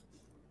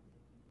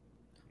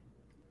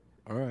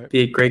 All right.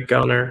 Be a great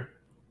gunner.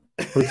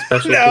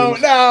 No.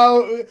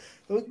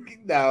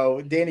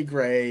 Danny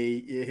Gray,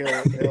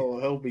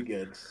 he'll be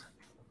good.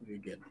 He'll be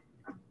good.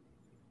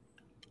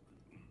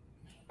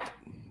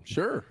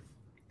 Sure.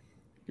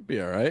 He'd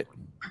be all right.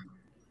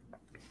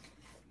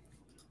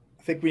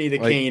 I think we need a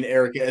Kane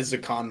Eric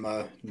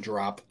Ezukanma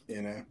drop,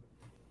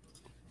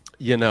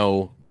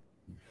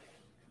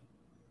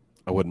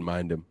 I wouldn't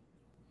mind him.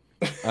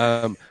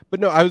 But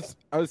no, I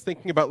was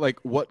thinking about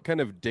what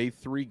kind of day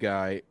 3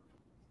 guy.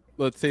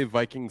 Let's say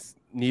Vikings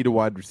need a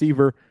wide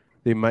receiver.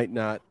 They might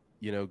not,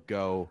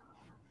 go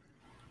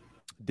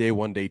day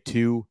 1, day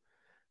 2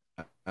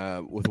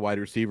 with a wide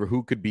receiver.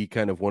 Who could be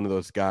kind of one of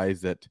those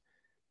guys that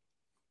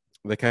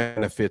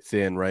kind of fits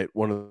in, right?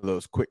 One of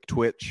those quick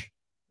twitch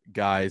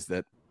guys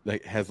that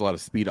has a lot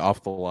of speed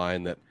off the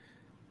line that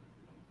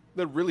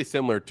they're really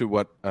similar to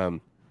what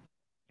the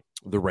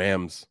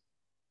Rams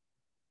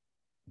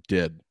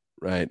did,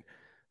 right?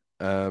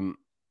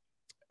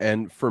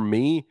 And for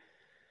me,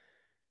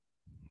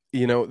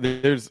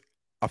 there's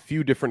a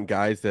few different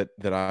guys that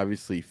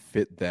obviously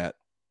fit that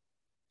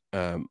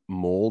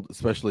mold,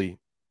 especially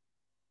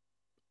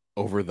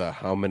over the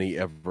how many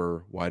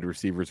ever wide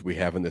receivers we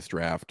have in this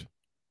draft.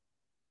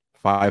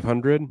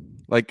 500?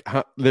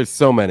 There's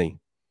so many.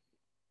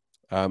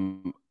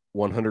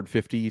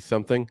 150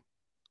 something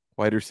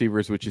wide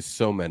receivers, which is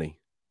so many.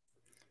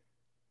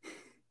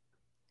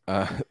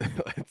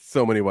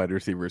 So many wide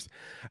receivers.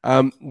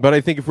 But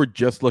I think if we're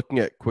just looking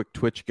at quick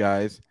twitch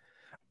guys,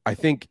 I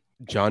think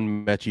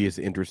John Mechie is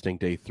interesting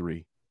day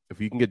 3. If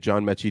you can get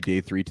John Mechie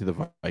day 3 to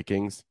the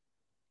Vikings,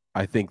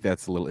 I think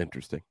that's a little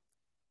interesting.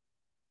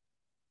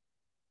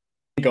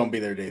 He's going to be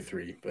there day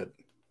 3, but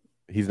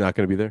he's not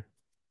going to be there?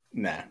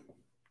 Nah.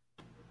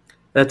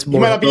 That's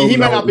more. He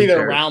might not be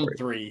there round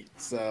 3,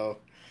 so.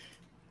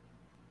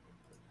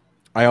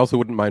 I also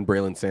wouldn't mind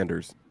Braylon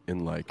Sanders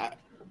in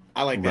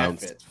I like round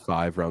that fit.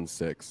 5, round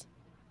 6.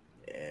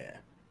 Yeah,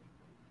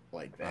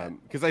 like that.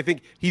 Because I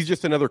think he's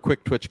just another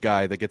quick twitch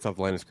guy that gets off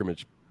the line of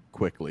scrimmage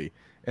quickly,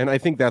 and I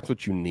think that's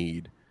what you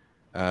need.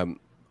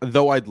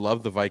 Though I'd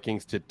love the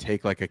Vikings to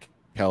take a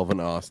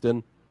Calvin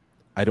Austin,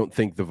 I don't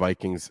think the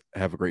Vikings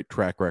have a great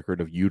track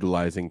record of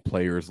utilizing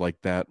players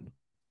like that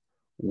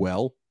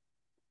well.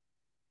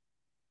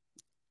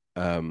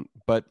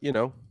 But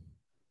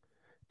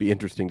be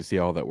interesting to see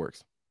how all that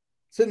works.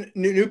 So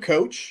new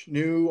coach,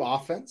 new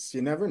offense.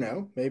 You never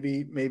know.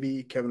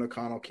 Maybe Kevin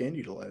O'Connell can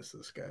utilize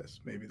this,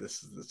 guys. Maybe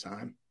this is the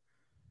time.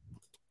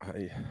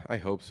 I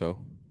hope so.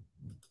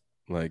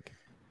 It'd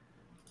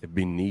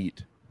be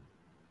neat.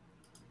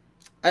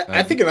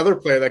 I think another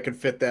player that could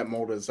fit that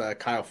mold is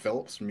Kyle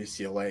Phillips from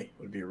UCLA.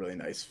 Would be a really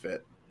nice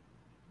fit.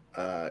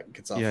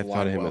 Gets off the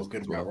line well,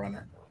 good route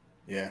runner.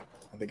 Yeah,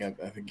 I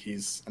think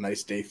he's a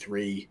nice day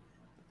 3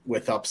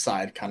 with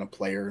upside kind of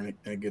player in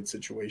a good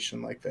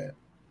situation like that.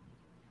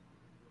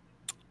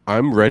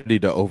 I'm ready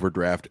to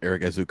overdraft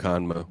Eric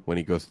Ezukanma when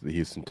he goes to the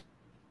Houston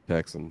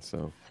Texans.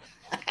 So,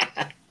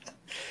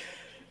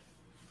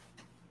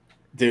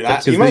 dude, they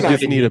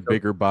just need a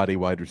bigger body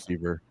wide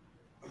receiver.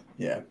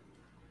 Yeah,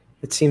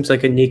 it seems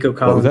like a Nico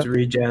Collins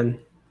regen.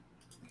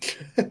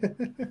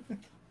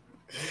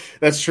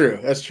 That's true.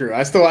 I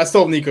still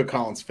have Nico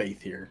Collins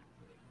faith here.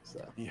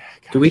 So. Yeah,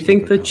 do we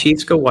think the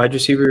Chiefs go wide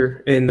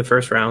receiver in the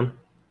first round?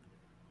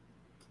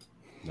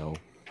 No.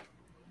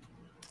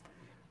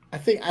 I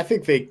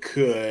think they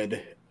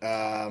could.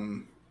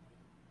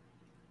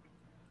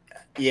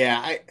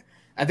 Yeah,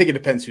 I think it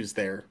depends who's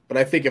there. But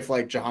I think if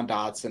Jahan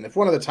Dotson, if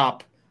one of the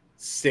top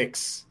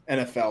 6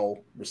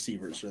 NFL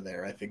receivers are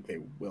there, I think they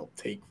will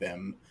take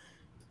them.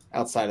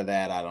 Outside of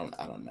that, I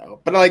don't know.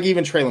 But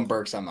even Treylon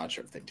Burks, I'm not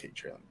sure if they take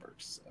Treylon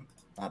Burks. So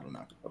I don't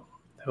know.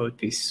 That would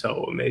be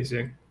so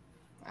amazing.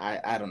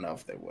 I don't know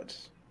if they would.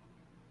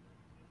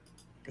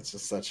 It's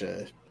just such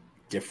a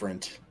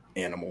different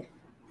animal,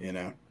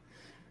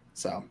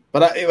 So,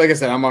 but like I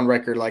said, I'm on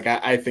record.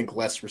 I think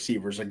less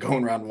receivers are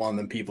going round 1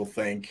 than people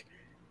think,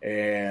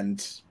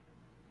 and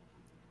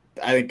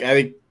I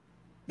think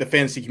the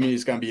fantasy community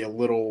is going to be a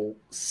little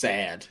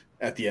sad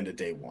at the end of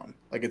day 1.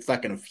 It's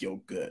not going to feel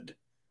good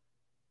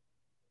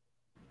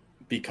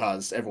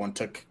because everyone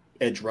took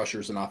edge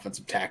rushers and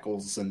offensive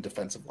tackles and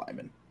defensive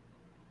linemen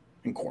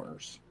and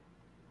corners.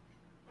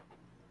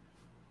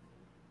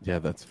 Yeah,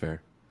 that's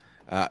fair.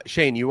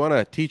 Shane, you want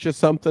to teach us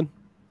something?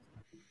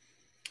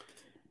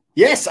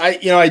 Yes,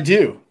 I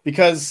do,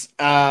 because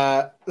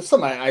there's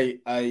something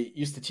I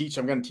used to teach.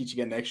 I'm going to teach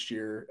again next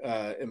year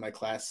in my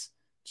class.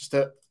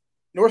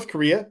 North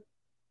Korea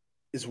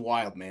is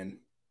wild, man.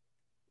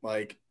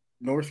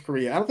 North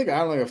Korea. I don't think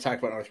I've talked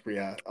about North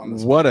Korea on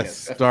this. What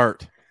podcast. A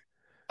start!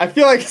 I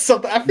feel like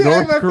something.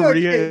 North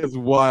Korea is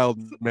wild,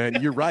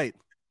 man. You're right.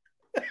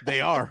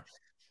 They are.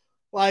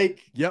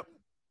 Yep.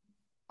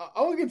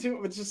 I'll get to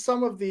it, but just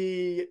some of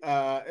the,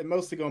 and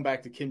mostly going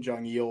back to Kim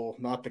Jong-il,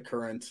 not the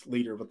current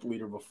leader, but the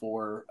leader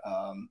before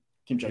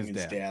Kim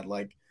Jong-un's dad.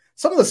 Like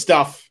some of the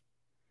stuff,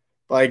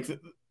 like,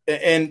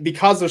 and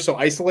because they're so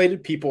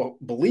isolated, people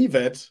believe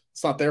it.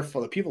 It's not their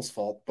fault, the people's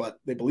fault, but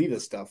they believe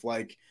this stuff.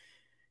 Like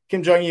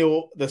Kim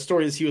Jong-il, the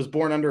story is he was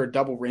born under a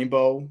double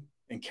rainbow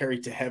and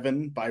carried to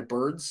heaven by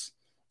birds,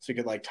 so he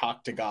could like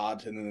talk to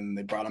God, and then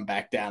they brought him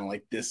back down.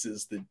 Like this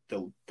is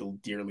the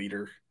dear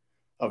leader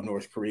of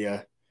North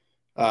Korea.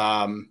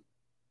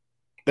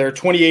 There are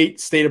 28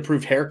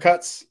 state-approved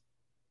haircuts,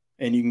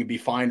 and you can be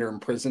fined or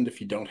imprisoned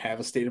if you don't have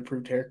a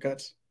state-approved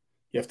haircut.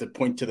 You have to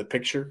point to the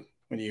picture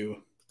when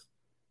you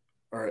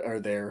are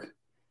there.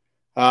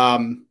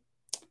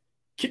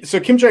 So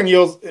Kim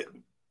Jong-il's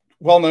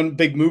well-known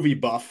big movie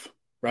buff,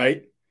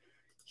 right?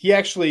 He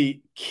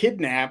actually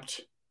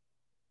kidnapped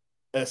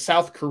a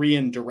South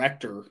Korean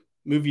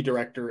movie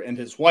director, and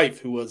his wife,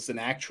 who was an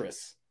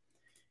actress,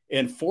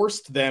 and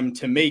forced them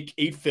to make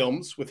 8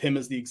 films with him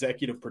as the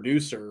executive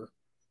producer.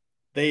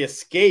 They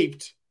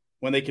escaped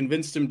when they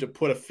convinced him to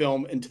put a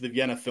film into the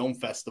Vienna Film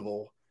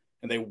Festival,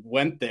 and they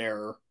went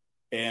there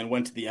and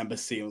went to the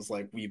embassy and was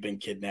like, we've been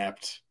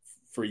kidnapped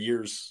for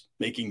years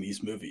making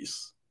these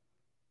movies.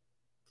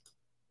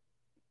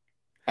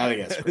 I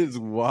think that is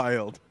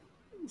wild.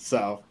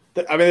 So,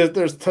 I mean,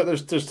 there's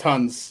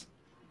tons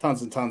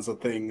and tons of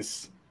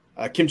things.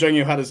 Kim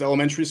Jong-un had his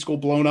elementary school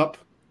blown up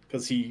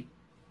because he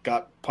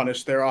got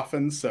punished there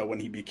often. So when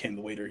he became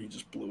the leader, he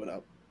just blew it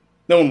up.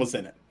 No one was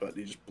in it, but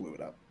he just blew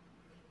it up.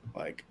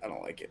 Like, I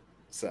don't like it.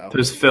 So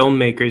those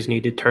filmmakers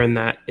need to turn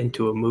that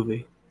into a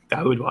movie.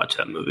 I would watch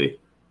that movie.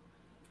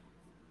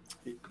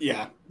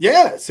 Yeah.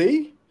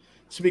 See,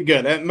 should be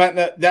good.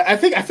 I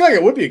feel like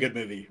it would be a good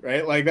movie,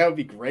 right? Like that would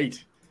be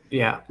great.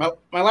 Yeah.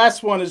 My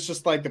last one is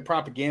just like the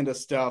propaganda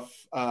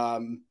stuff.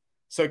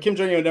 So Kim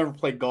Jong-un never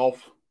played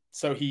golf.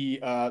 So he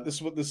this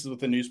is what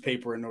the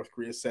newspaper in North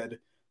Korea said.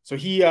 So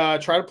he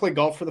tried to play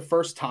golf for the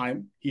first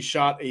time. He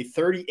shot a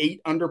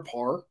 38 under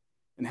par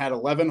and had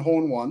 11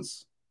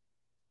 hole-in-ones.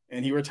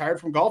 And he retired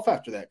from golf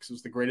after that because it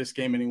was the greatest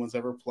game anyone's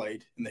ever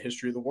played in the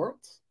history of the world.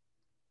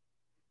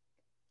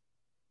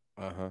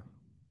 Uh-huh.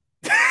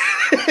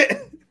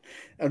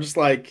 I'm just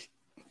like,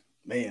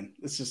 man,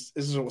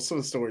 some of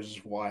the stories is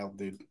just wild,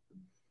 dude.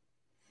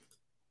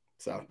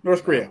 So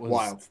North Korea,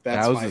 wild.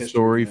 That was the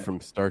story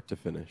from start to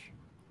finish.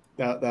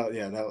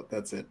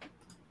 That's it.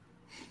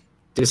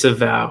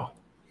 Disavow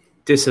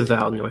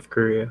North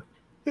Korea.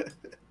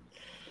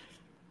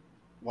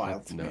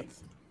 Wild. That's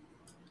nuts.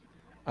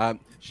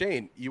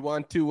 Shane, you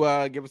want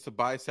to give us a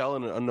buy, sell,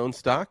 and an unknown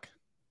stock?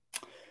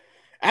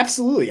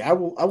 Absolutely, I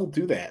will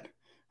do that.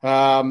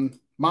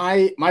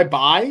 My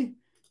buy,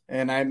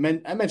 and I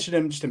mentioned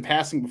him just in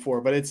passing before,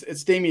 but it's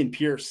Dameon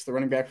Pierce, the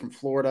running back from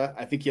Florida.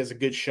 I think he has a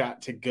good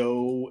shot to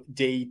go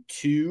day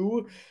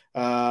 2.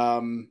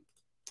 I'm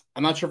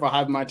not sure if I'll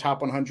have my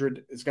top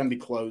 100. It's going to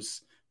be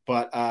close,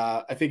 but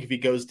I think if he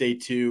goes day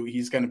 2,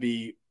 he's going to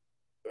be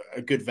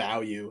a good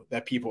value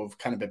that people have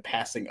kind of been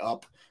passing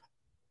up,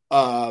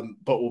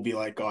 but will be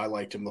like, oh, I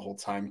liked him the whole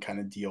time kind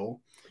of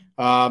deal.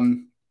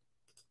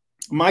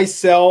 My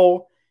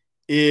sell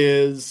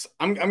is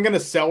I'm going to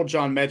sell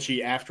John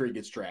Mechie after he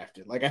gets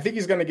drafted. Like, I think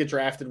he's going to get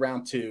drafted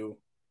round 2.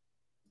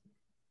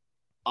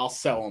 I'll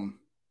sell him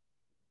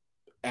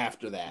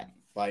after that.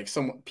 Like,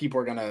 some people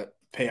are going to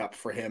pay up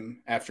for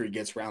him after he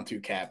gets round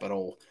 2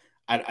 capital.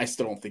 I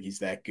still don't think he's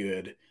that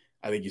good.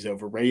 I think he's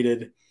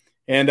overrated.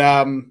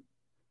 And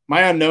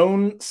my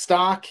unknown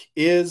stock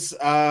is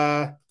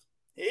David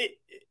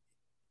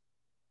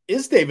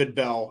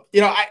Bell.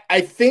 You know,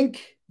 I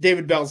think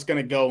David Bell's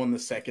going to go on the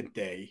second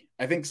day.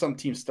 I think some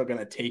team's still going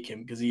to take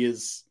him because he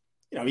is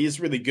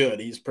really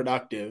good. He's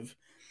productive.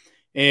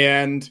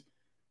 And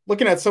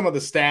looking at some of the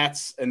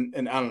stats,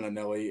 and I don't know,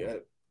 Nelly, I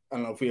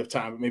don't know if we have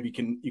time, but maybe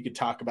you could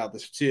talk about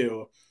this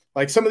too.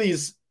 Like some of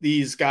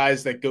these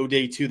guys that go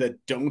day 2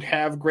 that don't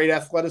have great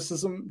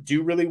athleticism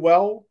do really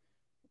well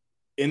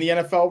in the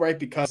NFL, right?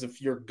 Because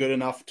if you're good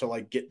enough to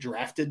like get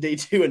drafted day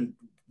 2 and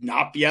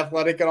not be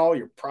athletic at all,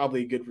 you're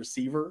probably a good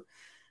receiver.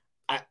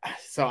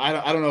 So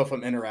I don't know if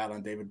I'm in or out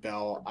on David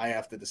Bell. I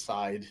have to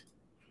decide.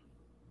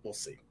 We'll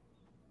see.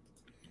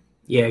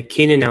 Yeah,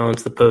 Keenan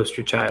Allen's the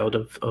poster child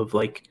of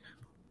like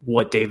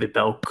what David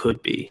Bell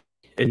could be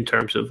in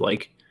terms of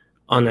like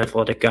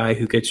unathletic guy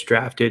who gets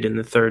drafted in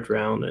the 3rd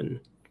round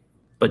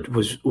but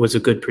was a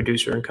good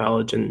producer in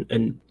college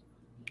and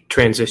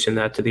transitioned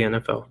that to the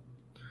NFL.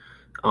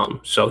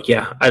 So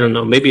yeah, I don't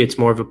know. Maybe it's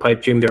more of a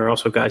pipe dream. There are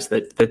also guys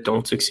that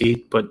don't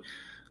succeed, but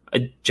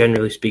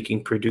generally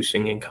speaking,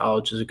 producing in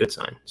college is a good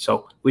sign.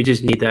 So we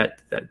just need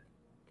that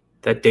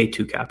day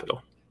 2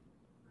 capital.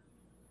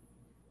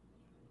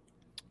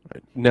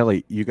 Right.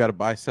 Nelly, you got to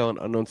buy, sell, an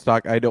unknown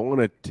stock. I don't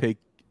want to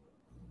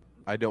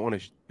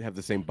have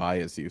the same buy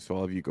as you, so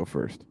I'll have you go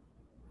first.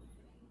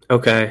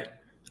 Okay.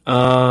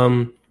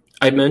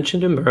 I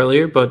mentioned him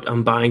earlier, but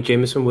I'm buying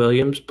Jameson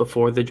Williams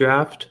before the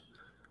draft.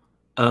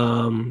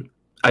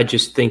 I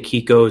just think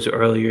he goes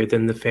earlier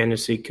than the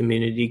fantasy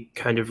community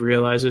kind of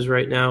realizes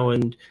right now,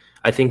 and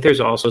I think there's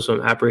also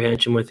some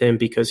apprehension with him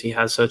because he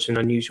has such an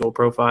unusual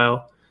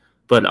profile,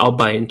 but I'll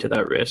buy into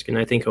that risk, and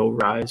I think he'll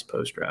rise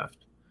post-draft.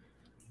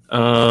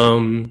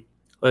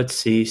 Let's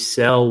see,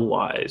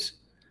 sell-wise.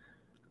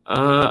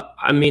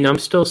 I mean, I'm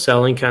still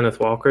selling Kenneth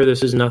Walker.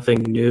 This is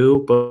nothing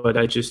new, but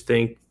I just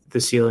think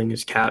the ceiling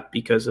is capped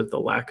because of the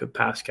lack of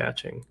pass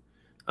catching.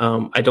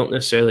 I don't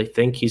necessarily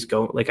think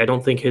I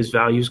don't think his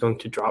value is going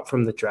to drop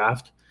from the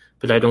draft,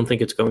 but I don't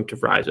think it's going to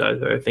rise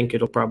either. I think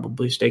it'll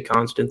probably stay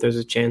constant. There's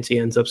a chance he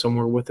ends up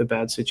somewhere with a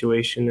bad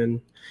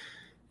situation.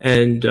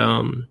 And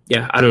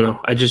I don't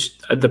know.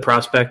 The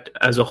prospect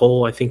as a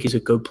whole, I think he's a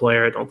good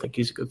player. I don't think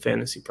he's a good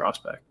fantasy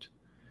prospect.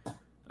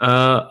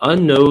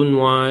 Unknown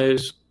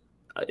wise,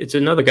 it's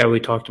another guy we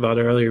talked about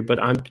earlier, but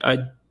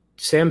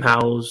Sam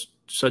Howell's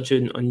such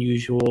an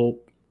unusual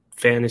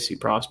fantasy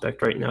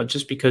prospect right now,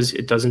 just because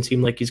it doesn't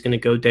seem like he's going to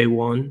go day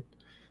one,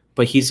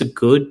 but he's a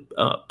good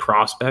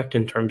prospect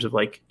in terms of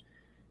like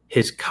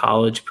his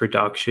college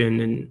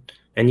production,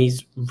 and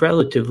he's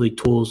relatively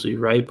toolsy,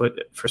 right?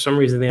 But for some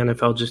reason, the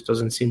NFL just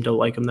doesn't seem to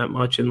like him that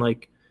much. And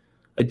like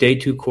a day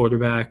two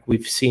quarterback,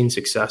 we've seen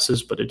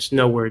successes, but it's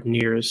nowhere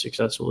near as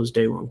successful as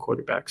day one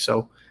quarterback.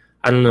 So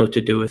I don't know what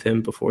to do with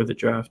him before the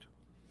draft.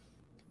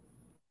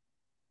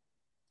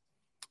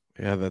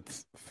 Yeah,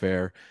 that's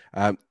fair.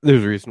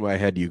 There's a reason why I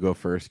had you go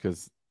first,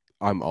 because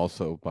I'm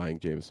also buying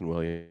Jameson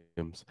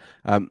Williams.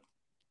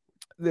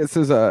 This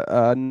is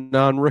a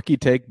non-rookie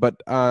take,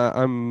 but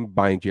I'm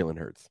buying Jalen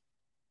Hurts.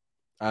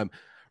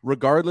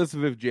 Regardless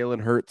of if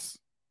Jalen Hurts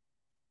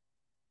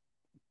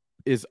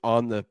is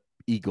on the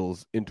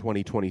Eagles in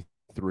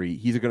 2023,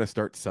 he's going to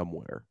start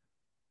somewhere,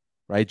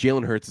 right?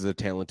 Jalen Hurts is a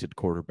talented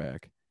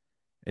quarterback,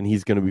 and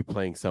he's going to be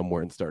playing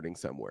somewhere and starting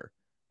somewhere.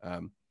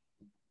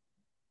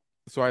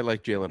 So I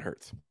like Jalen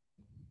Hurts.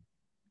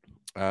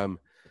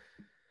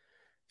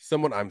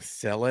 Someone I'm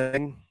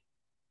selling.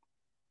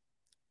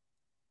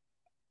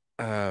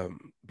 I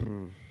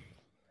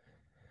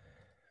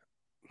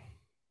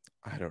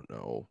don't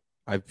know.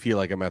 I feel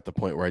like I'm at the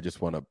point where I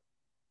just want to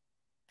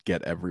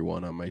get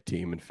everyone on my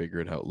team and figure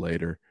it out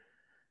later.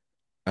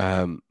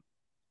 I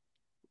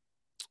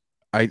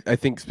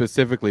think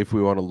specifically if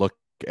we want to look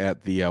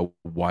at the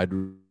wide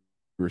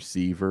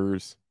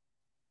receivers,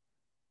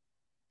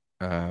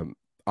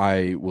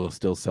 I will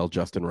still sell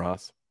Justin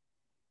Ross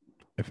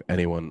if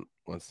anyone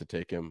wants to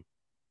take him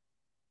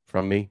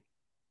from me.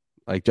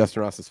 Like,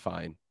 Justin Ross is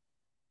fine.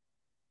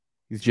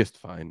 He's just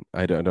fine.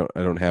 I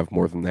don't have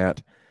more than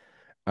that.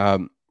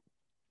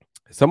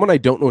 Someone I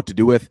don't know what to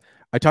do with.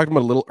 I talked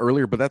about a little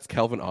earlier, but that's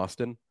Calvin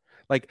Austin.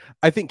 Like,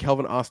 I think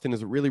Calvin Austin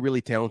is a really,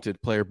 really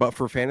talented player, but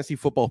for fantasy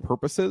football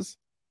purposes,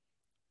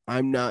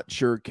 I'm not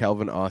sure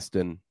Calvin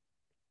Austin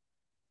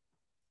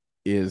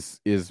is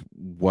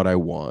what I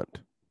want.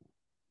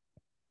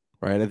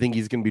 Right? I think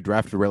he's going to be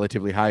drafted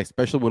relatively high,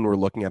 especially when we're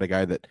looking at a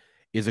guy that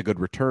is a good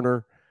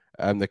returner,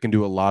 that can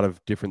do a lot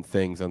of different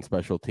things on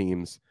special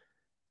teams.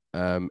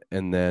 And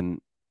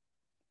then,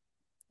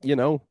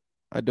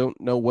 I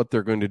don't know what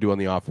they're going to do on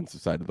the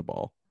offensive side of the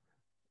ball.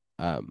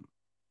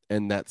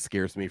 And that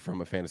scares me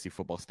from a fantasy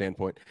football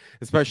standpoint,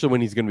 especially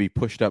when he's going to be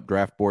pushed up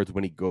draft boards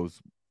when he goes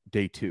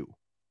day two.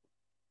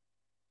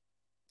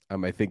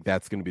 I think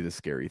that's going to be the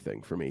scary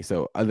thing for me.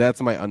 So that's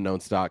my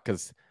unknown stock,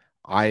 because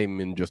I'm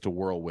in just a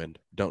whirlwind.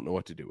 Don't know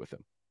what to do with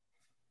him.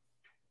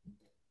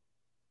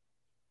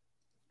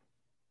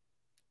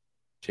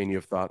 Shane, you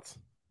have thoughts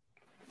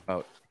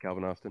about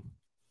Calvin Austin?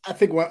 I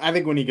think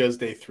when he goes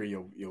day three,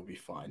 you'll be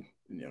fine.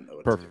 You'll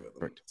know what to do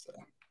with him.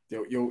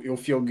 So you'll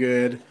feel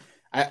good.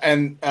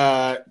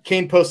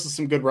 Kane posted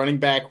some good running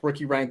back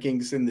rookie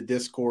rankings in the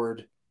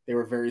Discord. They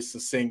were very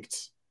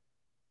succinct.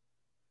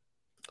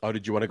 Oh,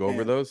 did you want to go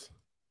over those?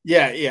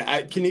 Yeah.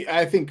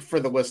 I think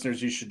for the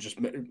listeners, you should just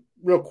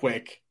real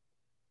quick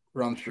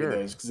run through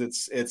those,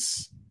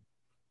 because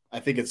I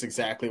think it's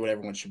exactly what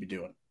everyone should be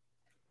doing.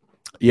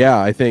 Yeah,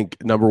 I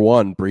think number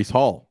 1, Breece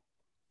Hall.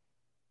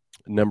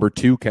 Number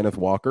 2, Kenneth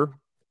Walker.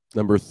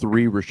 Number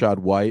 3, Rachaad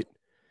White.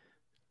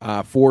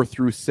 4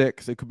 through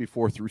 6, it could be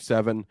 4 through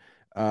 7.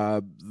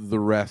 The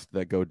rest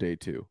that go day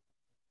 2.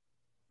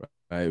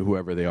 Right?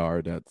 Whoever they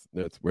are, that's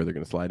where they're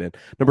going to slide in.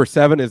 Number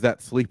 7 is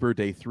that sleeper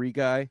day 3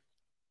 guy.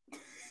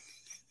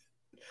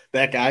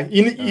 That guy,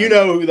 you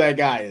know who that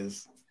guy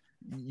is.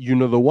 You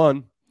know the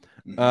one.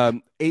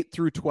 8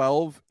 through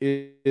 12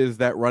 is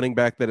that running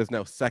back that is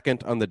now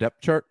second on the depth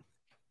chart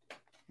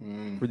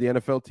for the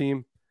NFL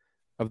team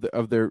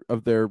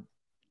of their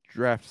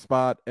draft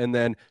spot, and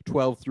then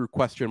 12 through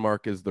question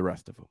mark is the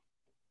rest of them.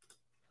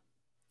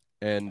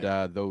 And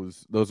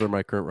those are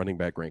my current running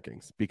back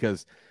rankings,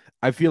 because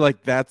I feel like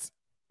it's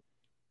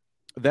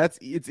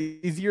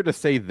easier to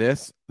say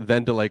this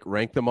than to like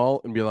rank them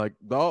all and be like,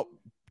 oh,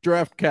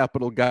 draft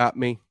capital got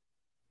me.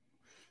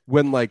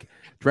 When like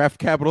draft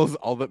capital is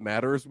all that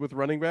matters with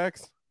running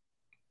backs.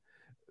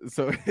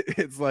 So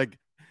it's like,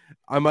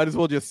 I might as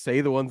well just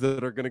say the ones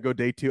that are going to go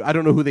day 2. I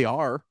don't know who they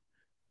are,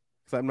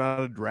 because I'm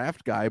not a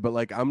draft guy, but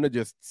like, I'm going to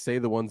just say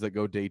the ones that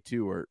go day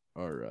 2 are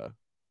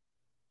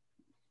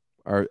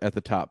at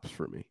the tops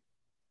for me.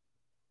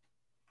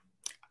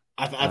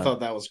 I thought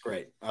that was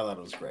great. I thought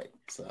it was great.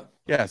 So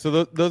yeah,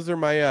 so those are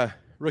my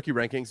rookie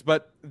rankings.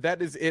 But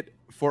that is it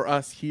for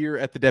us here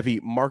at the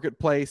Devy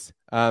Marketplace.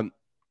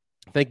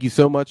 Thank you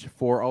so much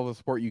for all the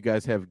support you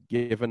guys have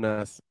given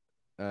us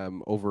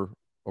over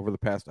the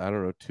past,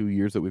 2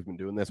 years that we've been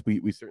doing this.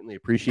 We certainly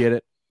appreciate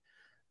it.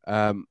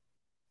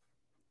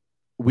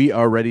 We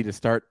are ready to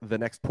start the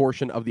next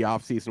portion of the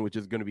offseason, which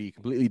is going to be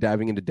completely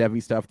diving into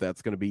Devy stuff.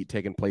 That's going to be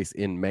taking place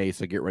in May,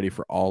 so get ready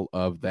for all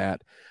of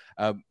that.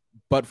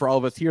 But for all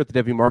of us here at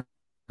the Devy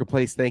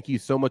Marketplace, thank you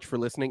so much for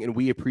listening, and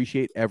we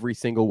appreciate every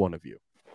single one of you.